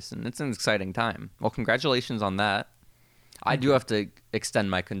so, Grayson. It's an exciting time. Well, congratulations on that. I do have to extend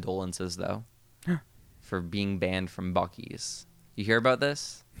my condolences, though, for being banned from Buc-ee's. You hear about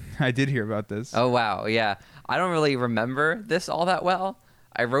this? I did hear about this. Oh, wow. Yeah. I don't really remember this all that well.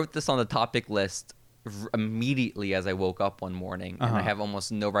 I wrote this on the topic list immediately as I woke up one morning, and I have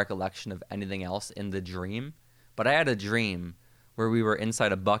almost no recollection of anything else in the dream. But I had a dream where we were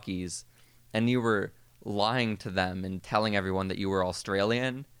inside a Buc-ee's, and you were lying to them and telling everyone that you were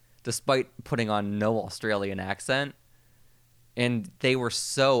Australian, despite putting on no Australian accent. And they were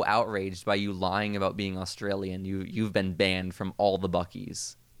so outraged by you lying about being Australian. You've been banned from all the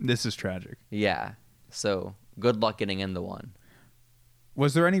Buc-ee's. This is tragic. Yeah. So good luck getting into one.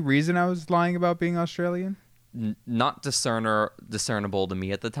 Was there any reason I was lying about being Australian? Not discernible to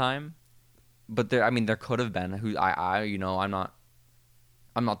me at the time, but there could have been.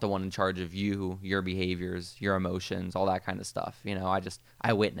 I'm not the one in charge of your behaviors, your emotions, all that kind of stuff.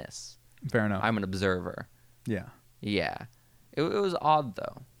 I witness. Fair enough. I'm an observer. Yeah. Yeah. It was odd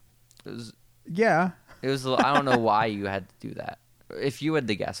though. Yeah. It was. I don't know why you had to do that. If you had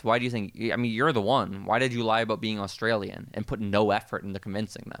to guess, why do you think? I mean, you're the one. Why did you lie about being Australian and put no effort into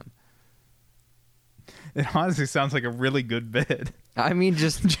convincing them? It honestly sounds like a really good bit. I mean,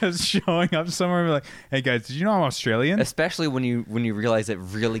 just showing up somewhere and be like, "Hey guys, did you know I'm Australian?" Especially when you realize it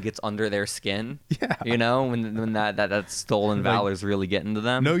really gets under their skin. Yeah. When that stolen valor is really getting to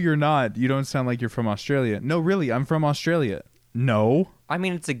them. No, you're not. You don't sound like you're from Australia. No, really, I'm from Australia. No. I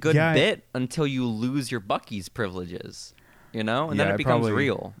mean, it's a good bit until you lose your Buc-ee's privileges. And then it becomes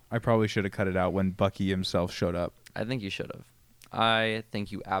real. I probably should have cut it out when Bucky himself showed up. I think you should have. I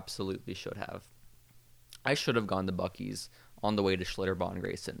think you absolutely should have. I should have gone to Buc-ee's on the way to Schlitterbahn,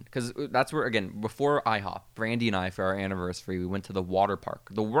 Grayson. Because that's where, again, before IHOP, Brandy and I, for our anniversary, we went to the water park.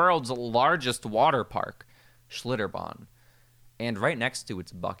 The world's largest water park, Schlitterbahn. And right next to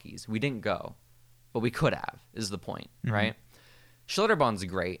it's Buc-ee's. We didn't go, but we could have, is the point, right? Schlitterbahn's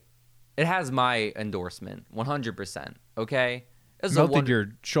great. It has my endorsement, 100%. Okay, melted your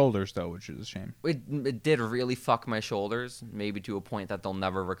shoulders though, which is a shame. It did really fuck my shoulders, maybe to a point that they'll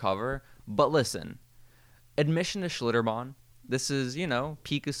never recover. But listen, admission to Schlitterbahn. This is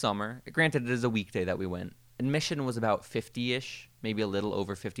peak of summer. Granted, it is a weekday that we went. Admission was about 50-ish, maybe a little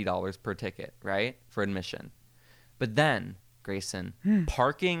over $50 per ticket, right, for admission. But then, Grayson,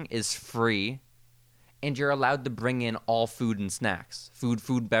 parking is free. And you're allowed to bring in all food and snacks.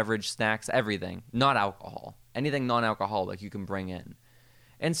 Food, beverage, snacks, everything. Not alcohol. Anything non-alcoholic you can bring in.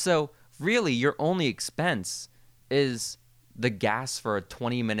 And so, really, your only expense is the gas for a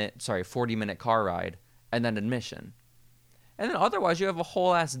 40-minute car ride and then admission. And then otherwise, you have a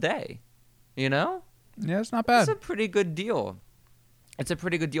whole ass day. Yeah, it's not bad. It's a pretty good deal. It's a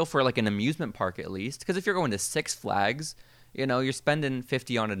pretty good deal for like an amusement park at least. Because if you're going to Six Flags, you're spending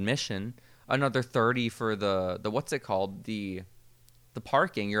 $50 on admission. Another $30 for the what's it called, the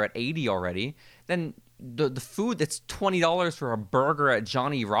parking. You're at $80 already. Then the food, that's $20 for a burger at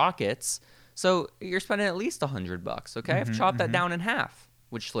Johnny Rockets. So you're spending at least $100. Okay, I've chopped that down in half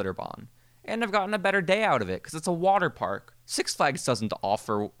with Schlitterbahn, and I've gotten a better day out of it because it's a water park. Six Flags doesn't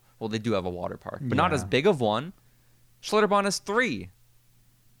offer. Well, they do have a water park, but not as big of one. Schlitterbahn has 3.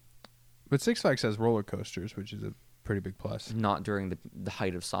 But Six Flags has roller coasters, which is a pretty big plus. Not during the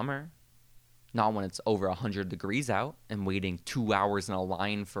height of summer. Not when it's over 100 degrees out and waiting 2 hours in a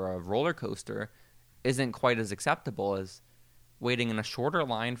line for a roller coaster isn't quite as acceptable as waiting in a shorter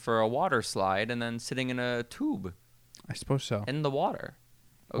line for a water slide and then sitting in a tube. I suppose so. In the water.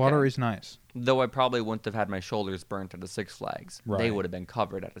 Okay? Water is nice. Though I probably wouldn't have had my shoulders burnt at a Six Flags. Right. They would have been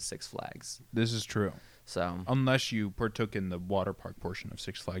covered at a Six Flags. This is true. So, unless you partook in the water park portion of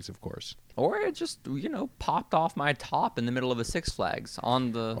Six Flags, of course. Or it just, popped off my top in the middle of a Six Flags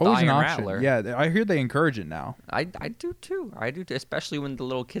on the Always Iron an option. Rattler. Yeah, I hear they encourage it now. I do too. I do too, especially when the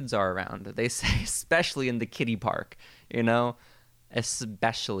little kids are around. They say especially in the kiddie park,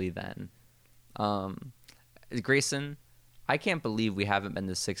 especially then. Grayson, I can't believe we haven't been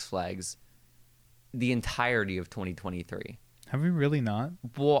to Six Flags the entirety of 2023. Have we really not?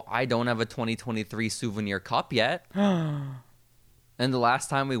 Well, I don't have a 2023 souvenir cup yet. And the last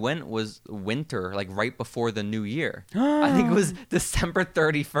time we went was winter, like right before the new year. I think it was December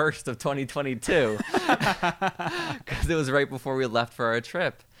 31st of 2022. Because it was right before we left for our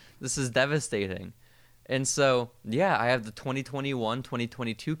trip. This is devastating. And so, yeah, I have the 2021,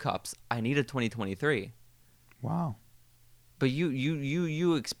 2022 cups. I need a 2023. Wow. But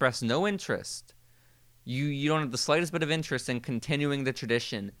you express no interest. You don't have the slightest bit of interest in continuing the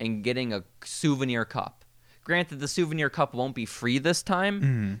tradition and getting a souvenir cup. Granted, the souvenir cup won't be free this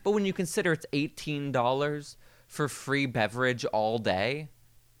time, but when you consider it's $18 for free beverage all day,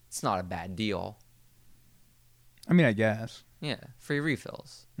 it's not a bad deal. I mean, I guess. Yeah, free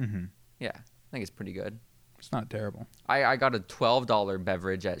refills. Mm-hmm. Yeah, I think it's pretty good. It's not terrible. I got a $12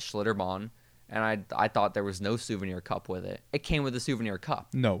 beverage at Schlitterbahn, and I thought there was no souvenir cup with it. It came with a souvenir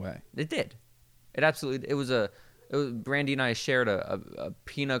cup. No way. It did. Brandy and I shared a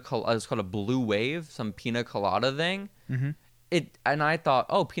pina colada. It was called a blue wave, some pina colada thing. Mm-hmm. And I thought,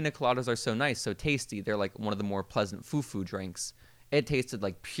 oh, pina coladas are so nice, so tasty. They're like one of the more pleasant foo-foo drinks. It tasted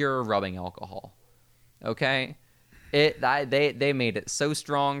like pure rubbing alcohol. Okay, they made it so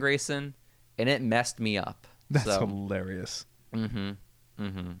strong, Grayson, and it messed me up. That's hilarious.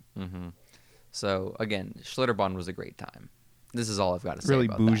 So again, Schlitterbahn was a great time. This is all I've got to say Really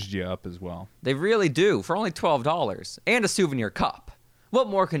about bouged that. you up as well. They really do, for only $12 and a souvenir cup. What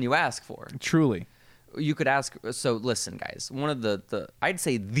more can you ask for? Truly. You could ask. So listen, guys. One of the I'd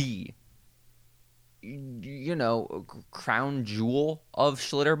say the crown jewel of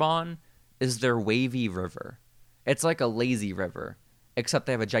Schlitterbahn is their wavy river. It's like a lazy river, except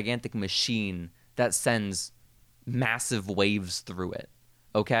they have a gigantic machine that sends massive waves through it.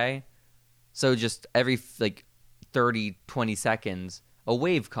 Okay, so just every 30, 20 seconds, a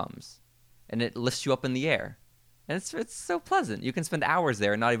wave comes, and it lifts you up in the air. And it's so pleasant. You can spend hours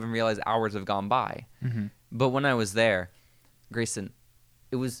there and not even realize hours have gone by. Mm-hmm. But when I was there, Grayson,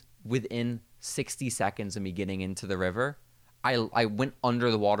 it was within 60 seconds of me getting into the river. I went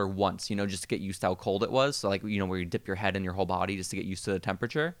under the water once, just to get used to how cold it was. So where you dip your head in your whole body just to get used to the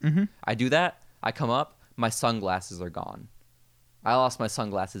temperature. Mm-hmm. I do that. I come up. My sunglasses are gone. I lost my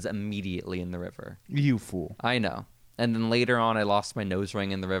sunglasses immediately in the river. You fool. I know. And then later on, I lost my nose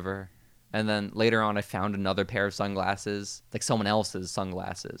ring in the river. And then later on, I found another pair of sunglasses, like someone else's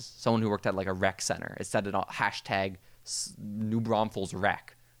sunglasses. Someone who worked at a rec center. It said it on #New Braunfels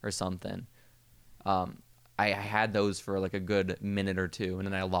rec or something. I had those for a good minute or two, and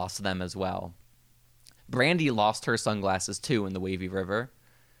then I lost them as well. Brandy lost her sunglasses too in the wavy river.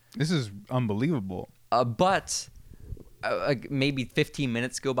 This is unbelievable. But maybe 15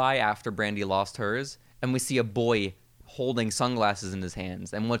 minutes go by after Brandy lost hers, and we see a boy holding sunglasses in his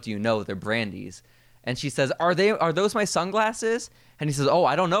hands. And what do you know? They're Brandy's. And she says, Are those my sunglasses? And he says, oh,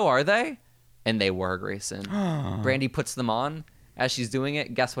 I don't know. Are they? And they were, Grayson. Brandy puts them on. As she's doing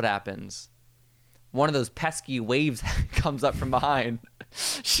it, guess what happens? One of those pesky waves comes up from behind.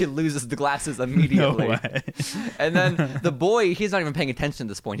 She loses the glasses immediately. No way. And then the boy, he's not even paying attention at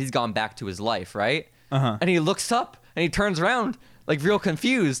this point. He's gone back to his life, right? Uh-huh. And he looks up and he turns around real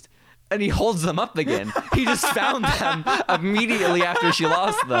confused. And he holds them up again. He just found them immediately after she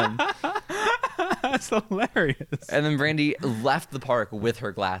lost them. That's hilarious. And then Brandy left the park with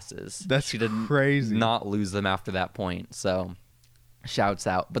her glasses. That's she did crazy. Not lose them after that point. So, shouts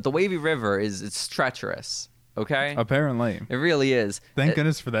out. But the wavy river it's treacherous. Okay. Apparently, it really is. Thank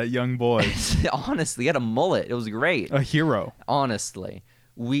goodness for that young boy. Honestly, he had a mullet. It was great. A hero. Honestly,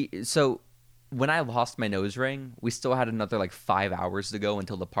 when I lost my nose ring, we still had another 5 hours to go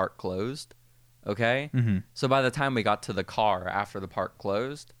until the park closed. Okay? Mm-hmm. So by the time we got to the car after the park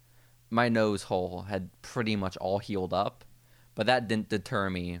closed, my nose hole had pretty much all healed up. But that didn't deter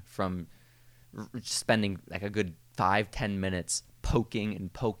me from spending a good 5-10 minutes poking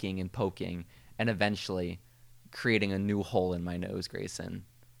and poking and poking and eventually creating a new hole in my nose, Grayson.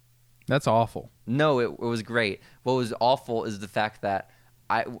 That's awful. No, it was great. What was awful is the fact that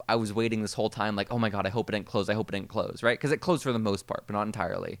I was waiting this whole time oh my God, I hope it didn't close. I hope it didn't close, right? Because it closed for the most part, but not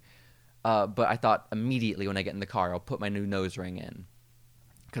entirely. But I thought immediately when I get in the car, I'll put my new nose ring in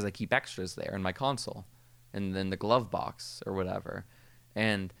because I keep extras there in my console and then the glove box or whatever.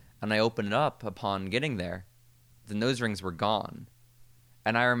 And I open it up upon getting there. The nose rings were gone.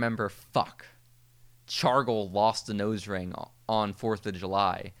 And I remember, Chargle lost the nose ring on 4th of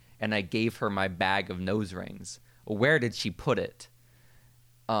July, and I gave her my bag of nose rings. Where did she put it?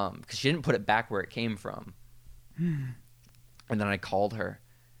 Because she didn't put it back where it came from. And then I called her,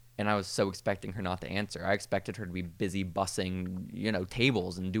 and I was so expecting her not to answer. I expected her to be busy bussing,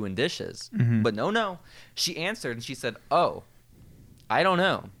 tables and doing dishes. Mm-hmm. But no. She answered, and she said, oh, I don't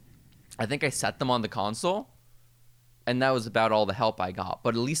know. I think I set them on the console, and that was about all the help I got.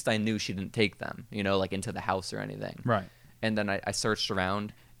 But at least I knew she didn't take them, into the house or anything. Right. And then I searched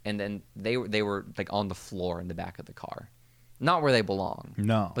around, and then they were on the floor in the back of the car. Not where they belong.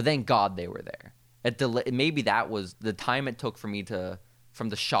 No. But thank God they were there. Maybe that was the time it took for me from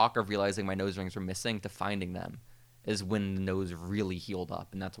the shock of realizing my nose rings were missing to finding them is when the nose really healed up,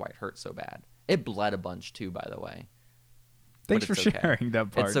 and that's why it hurt so bad. It bled a bunch too, by the way. Thanks for sharing that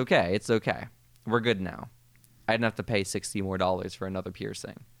part. It's okay. We're good now. I didn't have to pay $60 more for another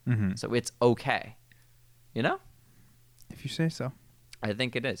piercing. Mm-hmm. So it's okay. If you say so. I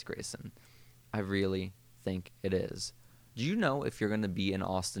think it is, Grayson. I really think it is. Do you know if you're going to be in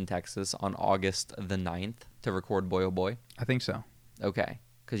Austin, Texas on August the 9th to record Boy Oh Boy? I think so. Okay.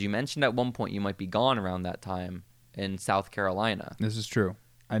 Because you mentioned at one point you might be gone around that time in South Carolina. This is true.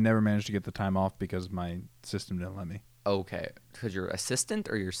 I never managed to get the time off because my system didn't let me. Okay. Because your assistant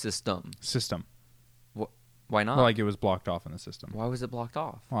or your system? System. Why not? Well, like it was blocked off in the system. Why was it blocked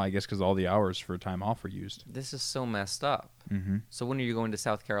off? Well, I guess because all the hours for time off were used. This is so messed up. Mm-hmm. So when are you going to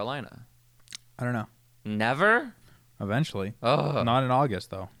South Carolina? I don't know. Never? Eventually. Oh. Not in August,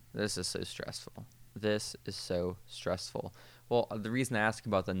 though. This is so stressful. This is so stressful. Well, the reason I ask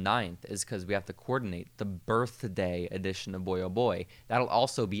about the 9th is because we have to coordinate the birthday edition of Boy Oh Boy. That'll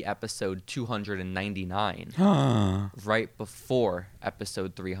also be episode 299. Right before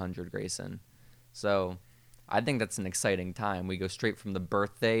episode 300, Grayson. So I think that's an exciting time. We go straight from the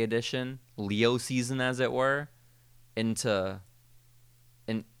birthday edition, Leo season as it were, into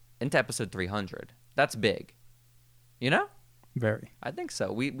episode 300. That's big. You know? Very. I think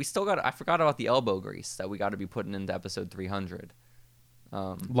so. We still got. I forgot about the elbow grease that we got to be putting into episode 300.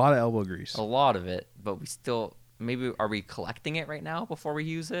 A lot of elbow grease. A lot of it, but we still maybe are we collecting it right now before we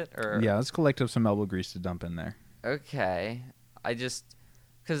use it? Or yeah, let's collect up some elbow grease to dump in there. Okay, I just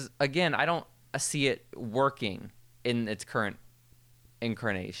because again I don't see it working in its current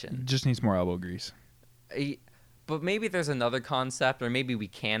incarnation. It just needs more elbow grease. But maybe there's another concept, or maybe we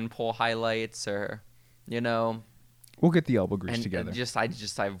can pull highlights, or you know. We'll get the elbow grease together.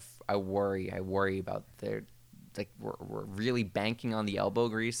 I worry about their, like we're really banking on the elbow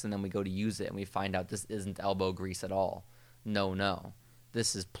grease, and then we go to use it and we find out this isn't elbow grease at all. No,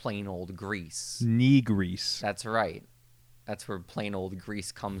 this is plain old grease. Knee grease. That's right. That's where plain old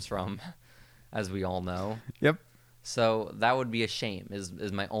grease comes from, as we all know. Yep. So that would be a shame.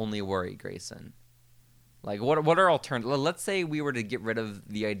 Is my only worry, Grayson. Like, what are alternatives? Let's say we were to get rid of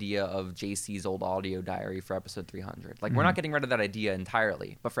the idea of JC's old audio diary for episode 300. Like, we're not getting rid of that idea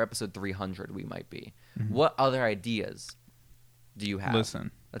entirely, but for episode 300, we might be. Mm-hmm. What other ideas do you have?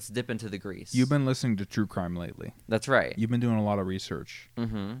 Listen. Let's dip into the grease. You've been listening to true crime lately. That's right. You've been doing a lot of research.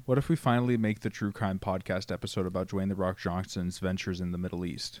 Mm-hmm. What if we finally make the true crime podcast episode about Dwayne "The Rock" Johnson's ventures in the Middle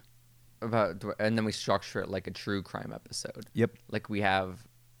East? And then we structure it like a true crime episode. Yep. Like, we have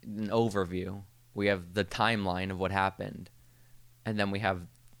an overview. We have the timeline of what happened, and then we have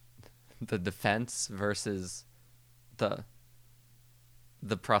the defense versus the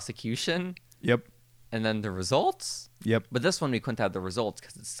prosecution. Yep. And then the results. Yep. But this one we couldn't have the results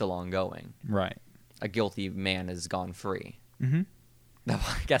because it's still ongoing. Right. A guilty man has gone free. Mm-hmm.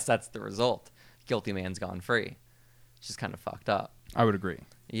 I guess that's the result. Guilty man's gone free. It's just kind of fucked up. I would agree.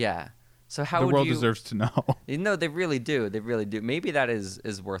 Yeah. So how the would world you... deserves to know. No, they really do. They really do. Maybe that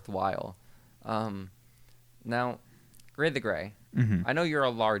is worthwhile. Now, Gray the Gray, mm-hmm. I know you're a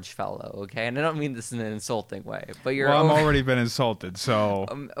large fellow, okay? And I don't mean this in an insulting way, but you're Well, I've already been insulted, so...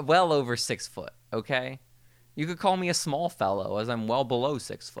 well over 6 foot, okay? You could call me a small fellow, as I'm well below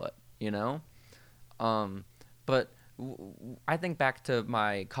 6 foot, you know? But I think back to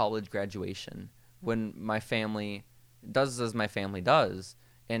my college graduation, when my family does as my family does,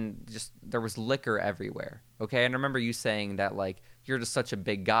 and just there was liquor everywhere, okay? And I remember you saying that, like, you're just such a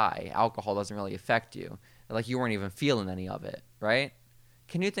big guy, alcohol doesn't really affect you. Like, you weren't even feeling any of it, right?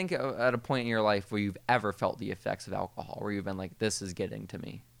 Can you think at a point in your life where you've ever felt the effects of alcohol, where you've been like, this is getting to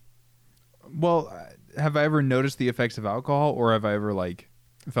me? Well, have I ever noticed the effects of alcohol, or have I ever, like,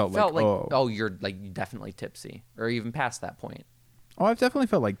 felt like, oh, you're, like, definitely tipsy, or even past that point? Oh, I've definitely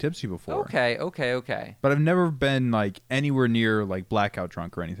felt like tipsy before. Okay. But I've never been, like, anywhere near, like, blackout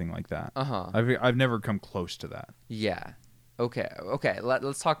drunk or anything like that. Uh-huh. I've never come close to that. Yeah. Okay.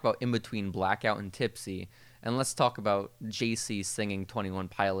 Let's talk about in between blackout and tipsy, and let's talk about JC singing 21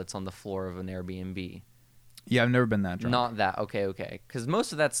 Pilots on the floor of an Airbnb. Yeah, I've never been that drunk. Not that. Okay. Because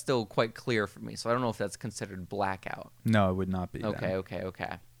most of that's still quite clear for me, so I don't know if that's considered blackout. No, it would not be.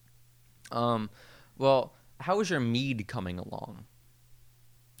 Okay. Well, how is your mead coming along?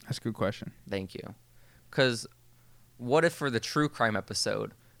 That's a good question. Thank you. Because what if for the true crime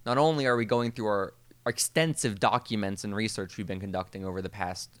episode, not only are we going through our extensive documents and research we've been conducting over the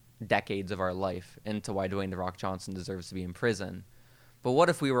past decades of our life into why Dwayne "The Rock" Johnson deserves to be in prison, but what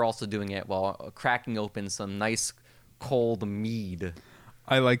if we were also doing it while cracking open some nice cold mead?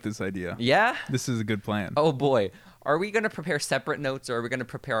 I like this idea. Yeah? This is a good plan. Oh boy. Are we going to prepare separate notes, or are we going to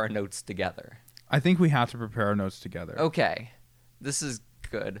prepare our notes together? I think we have to prepare our notes together. Okay. This is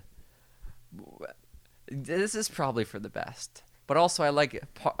good. This is probably for the best. But also, I like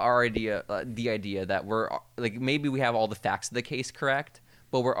our idea, the idea that we're like, maybe we have all the facts of the case correct,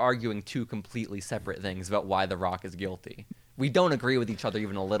 but we're arguing two completely separate things about why The Rock is guilty. We don't agree with each other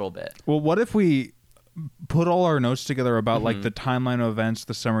even a little bit. Well, what if we put all our notes together about like the timeline of events,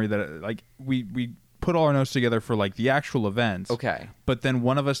 the summary that like we put all our notes together for like the actual events. Okay. But then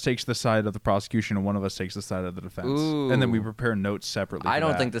one of us takes the side of the prosecution and one of us takes the side of the defense. Ooh. And then we prepare notes separately. I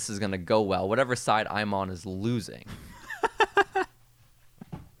don't think this is going to go well. Whatever side I'm on is losing.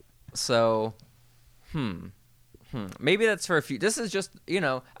 So, maybe that's for a few. This is just,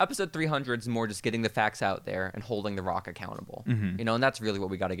 episode 300 is more just getting the facts out there and holding The Rock accountable. And that's really what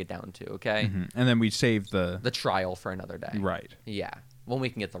we got to get down to, okay? And then we save the trial for another day. Right. Yeah. When we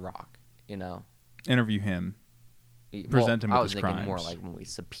can get The Rock, interview him. Present him with his crimes. I was thinking more like when we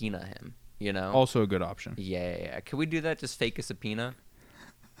subpoena him, Also a good option. Yeah. Could we do that? Just fake a subpoena?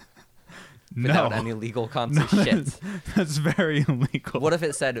 No. Without any legal consequences. That's very illegal. What if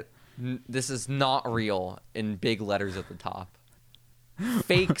it said, "This is not real" in big letters at the top?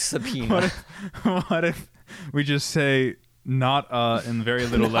 Fake subpoena. What if we just say "not" in very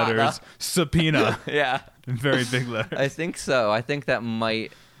little letters, subpoena? Yeah. In very big letters. I think so. I think that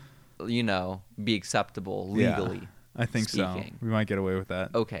might, be acceptable legally. Yeah, I think speaking. so. We might get away with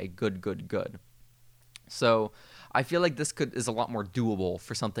that. Okay, good. So I feel like this is a lot more doable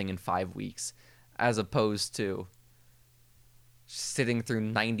for something in 5 weeks, as opposed to sitting through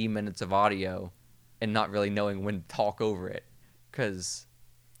 90 minutes of audio and not really knowing when to talk over it, because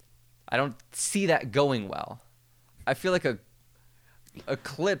I don't see that going well. I feel like a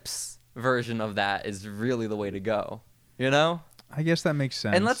clips version of that is really the way to go, I guess that makes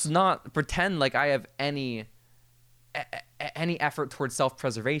sense. And let's not pretend like I have any effort towards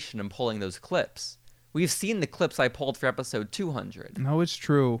self-preservation in pulling those clips. We've seen the clips I pulled for episode 200. No, it's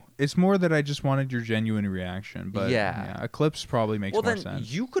true. It's more that I just wanted your genuine reaction. But yeah, a clips probably makes more sense. Well, then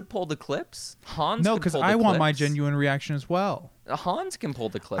you could pull the clips. Hans No, because I want my genuine reaction as well. Hans can pull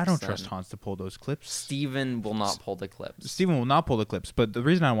the clips. I don't trust Hans to pull those clips. Steven will not pull the clips. Steven will not pull the clips. But the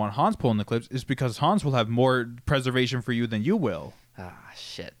reason I want Hans pulling the clips is because Hans will have more preservation for you than you will. Ah,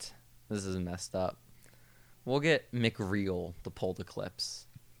 shit. This is messed up. We'll get McReal to pull the clips.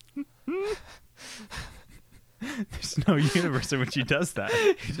 There's no universe in which he does that.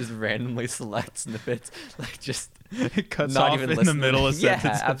 He just randomly selects snippets, it cuts not off even in listening. the middle of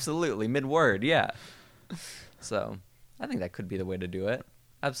sentences. Yeah, absolutely, mid-word, yeah. So, I think that could be the way to do it.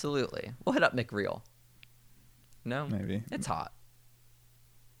 Absolutely. We'll hit up McReal. No? Maybe. It's hot.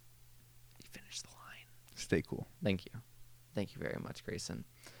 You finished the line. Stay cool. Thank you. Thank you very much, Grayson.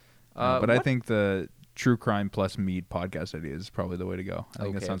 But I think the True Crime plus Mead podcast idea is probably the way to go. I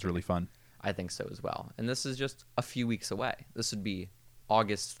think that sounds really fun. I think so as well. And this is just a few weeks away. This would be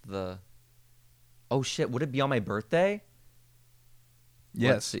August the... Oh, shit. Would it be on my birthday?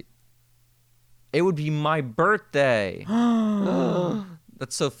 Yes. Let's see. It would be my birthday.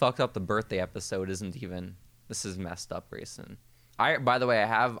 That's so fucked up. The birthday episode isn't even... This is messed up, Grayson. By the way,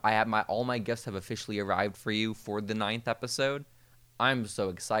 all my gifts have officially arrived for you for the 9th episode. I'm so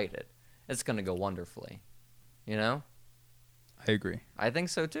excited. It's going to go wonderfully. I agree. I think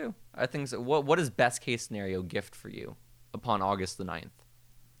so too. I think so. What is best case scenario gift for you upon August the 9th?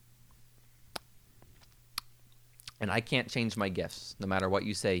 And I can't change my gifts no matter what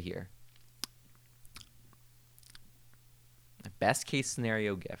you say here. Best case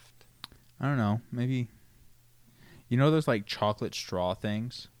scenario gift. I don't know. Maybe. Those like chocolate straw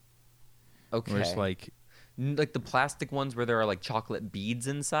things? Okay. Where it's like the plastic ones where there are like chocolate beads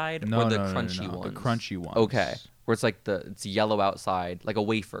inside? No, or the no, crunchy no, ones? The crunchy ones. Okay. Where it's like it's yellow outside, like a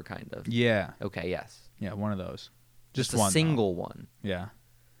wafer kind of. Yeah. Okay, yes. Yeah, one of those. Just a one. single one. Yeah.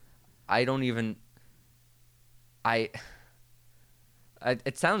 I don't even... it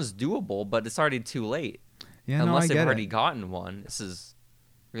sounds doable, but it's already too late. Yeah, Unless they've already gotten one. This is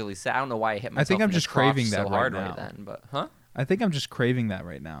really sad. I don't know why I hit myself I think I'm in just the crotch craving that so hard right now. then, but huh? I think I'm just craving that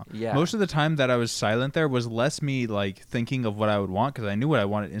right now. Yeah. Most of the time that I was silent there was less me like thinking of what I would want because I knew what I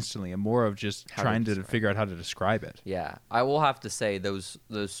wanted instantly, and more of just trying to figure out how to describe it. Yeah, I will have to say those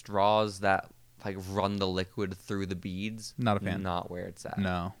straws that like run the liquid through the beads. Not a fan. Not where it's at.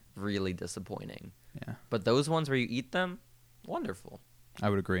 No. Really disappointing. Yeah. But those ones where you eat them, wonderful. I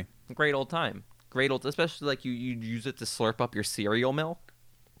would agree. Great old time. Great old, especially like you use it to slurp up your cereal milk.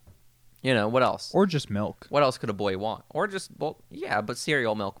 What else? Or just milk. What else could a boy want? Or just, but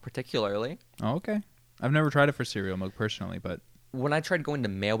cereal milk particularly. Oh, okay. I've never tried it for cereal milk personally, but... When I tried going to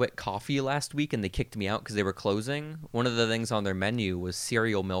Mailwit Coffee last week and they kicked me out because they were closing, one of the things on their menu was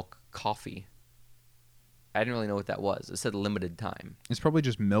cereal milk coffee. I didn't really know what that was. It said limited time. It's probably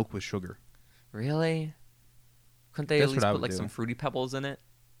just milk with sugar. Really? Couldn't they at least put like some Fruity Pebbles in it?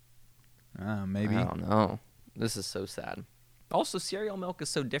 Maybe. I don't know. This is so sad. Also, cereal milk is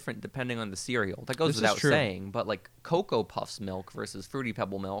so different depending on the cereal. That goes without saying, but like Cocoa Puffs milk versus Fruity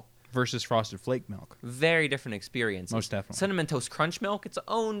Pebble milk. versus Frosted Flake milk. Very different experiences. Most definitely. Cinnamon Toast Crunch milk, its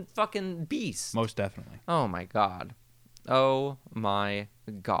own fucking beast. Most definitely. Oh my god. Oh my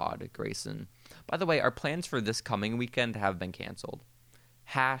god, Grayson. By the way, our plans for this coming weekend have been canceled.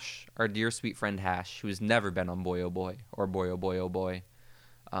 Hash, our dear sweet friend Hash, who's never been on Boy Oh Boy or Boy Oh Boy Oh Boy,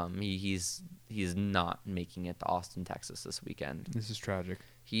 he's not making it to Austin, Texas this weekend. This is tragic.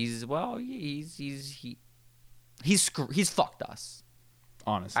 He's fucked us.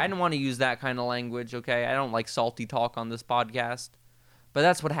 Honestly. I didn't want to use that kind of language, okay? I don't like salty talk on this podcast, but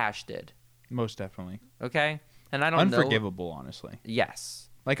that's what Hash did. Most definitely. Okay? And I don't Unforgivable, honestly. Yes.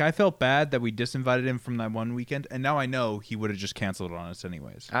 Like, I felt bad that we disinvited him from that one weekend, and now I know he would have just canceled on us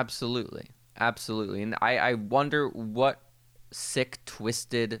anyways. Absolutely. Absolutely. And I wonder what sick,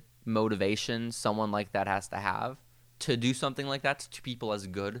 twisted motivation someone like that has to have to do something like that to people as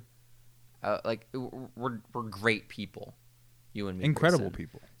good. We're great people, you and me. Incredible Grayson.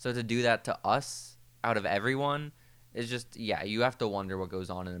 people. So to do that to us, out of everyone, is just, you have to wonder what goes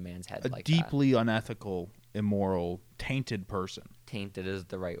on in a man's head like that. A deeply unethical, immoral, tainted person. Tainted is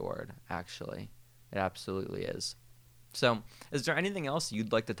the right word, actually. It absolutely is. So, is there anything else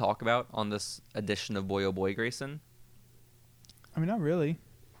you'd like to talk about on this edition of Boy Oh Boy, Grayson? I mean, not really.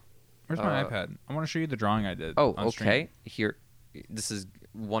 Where's my iPad? I want to show you the drawing I did. Oh, on stream. okay. Here, this is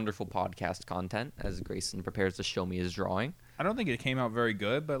wonderful podcast content as Grayson prepares to show me his drawing. I don't think it came out very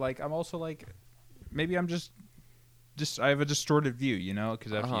good, but like, I'm also like, maybe I'm just I have a distorted view, you know?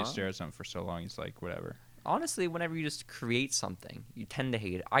 Because after you stare at something for so long, it's like whatever. Honestly, whenever you just create something, you tend to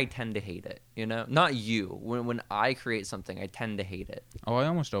hate it. I tend to hate it, you know? Not you. When I create something, I tend to hate it. Oh, I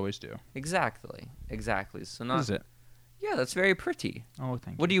almost always do. Exactly. So not. What is it? Yeah, that's very pretty. Oh,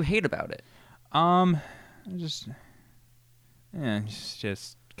 thank you. What do you hate about it? It's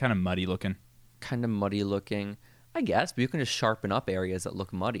just kind of muddy looking. Kind of muddy looking, I guess, but you can just sharpen up areas that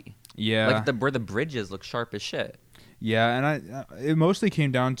look muddy. Yeah. Like where the bridges look sharp as shit. Yeah, and it mostly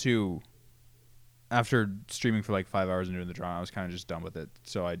came down to after streaming for like 5 hours and doing the drawing, I was kind of just done with it,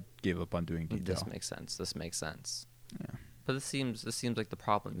 so I gave up on doing detail. This makes sense. Yeah. But this seems like the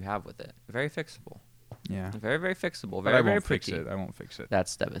problem you have with it. Very fixable. Yeah. Very, very fixable. But Very, I very won't pretty. fix it. I won't fix it.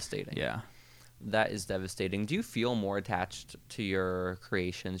 That's devastating. Yeah. That is devastating. Do you feel more attached to your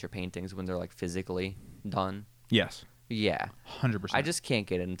creations, your paintings, when they're like physically done? Yes. Yeah. 100%. I just can't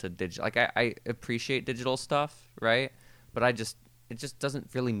get into digital. Like I appreciate digital stuff, right? But it just doesn't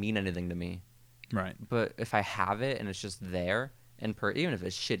really mean anything to me. Right. But if I have it and it's just there, and even if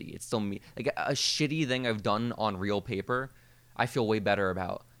it's shitty, it's still me. Like a shitty thing I've done on real paper, I feel way better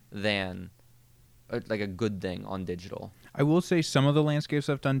about than like a good thing on digital. I will say some of the landscapes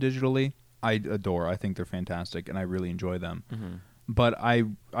I've done digitally, I adore. I think they're fantastic, and I really enjoy them. Mm-hmm. But I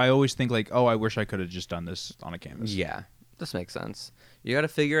always think like, oh, I wish I could have just done this on a canvas. Yeah, this makes sense. You got to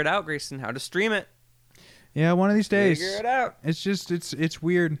figure it out, Grayson, how to stream it. Yeah, one of these days. Figure it out. It's just, it's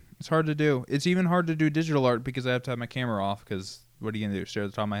weird. It's hard to do. It's even hard to do digital art because I have to have my camera off because what are you going to do? Stare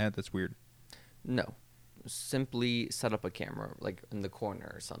at the top of my head? That's weird. No. Simply set up a camera like in the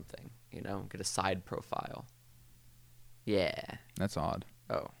corner or something, you know? Get a side profile. Yeah. That's odd.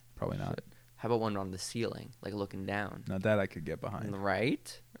 Oh. Probably not. Shit. How about one on the ceiling, like looking down? Now that I could get behind.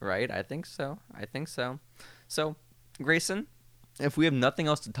 Right. I think so. So, Grayson, if we have nothing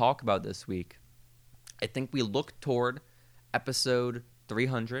else to talk about this week, I think we look toward episode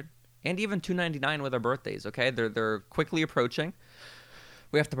 300 and even 299 with our birthdays, okay? They're quickly approaching.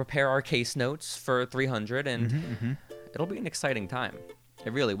 We have to prepare our case notes for 300, and it'll be an exciting time.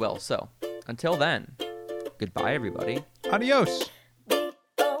 It really will. So, until then, goodbye, everybody. Adios.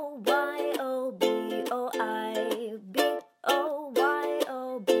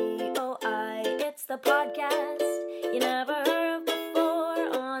 It's the podcast you never heard of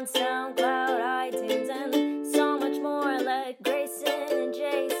before on SoundCloud, iTunes, and so much more. Let Grayson and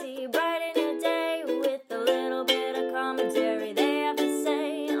JC brighten your day with a little bit of commentary they have to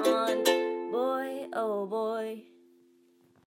say on Boy Oh Boy.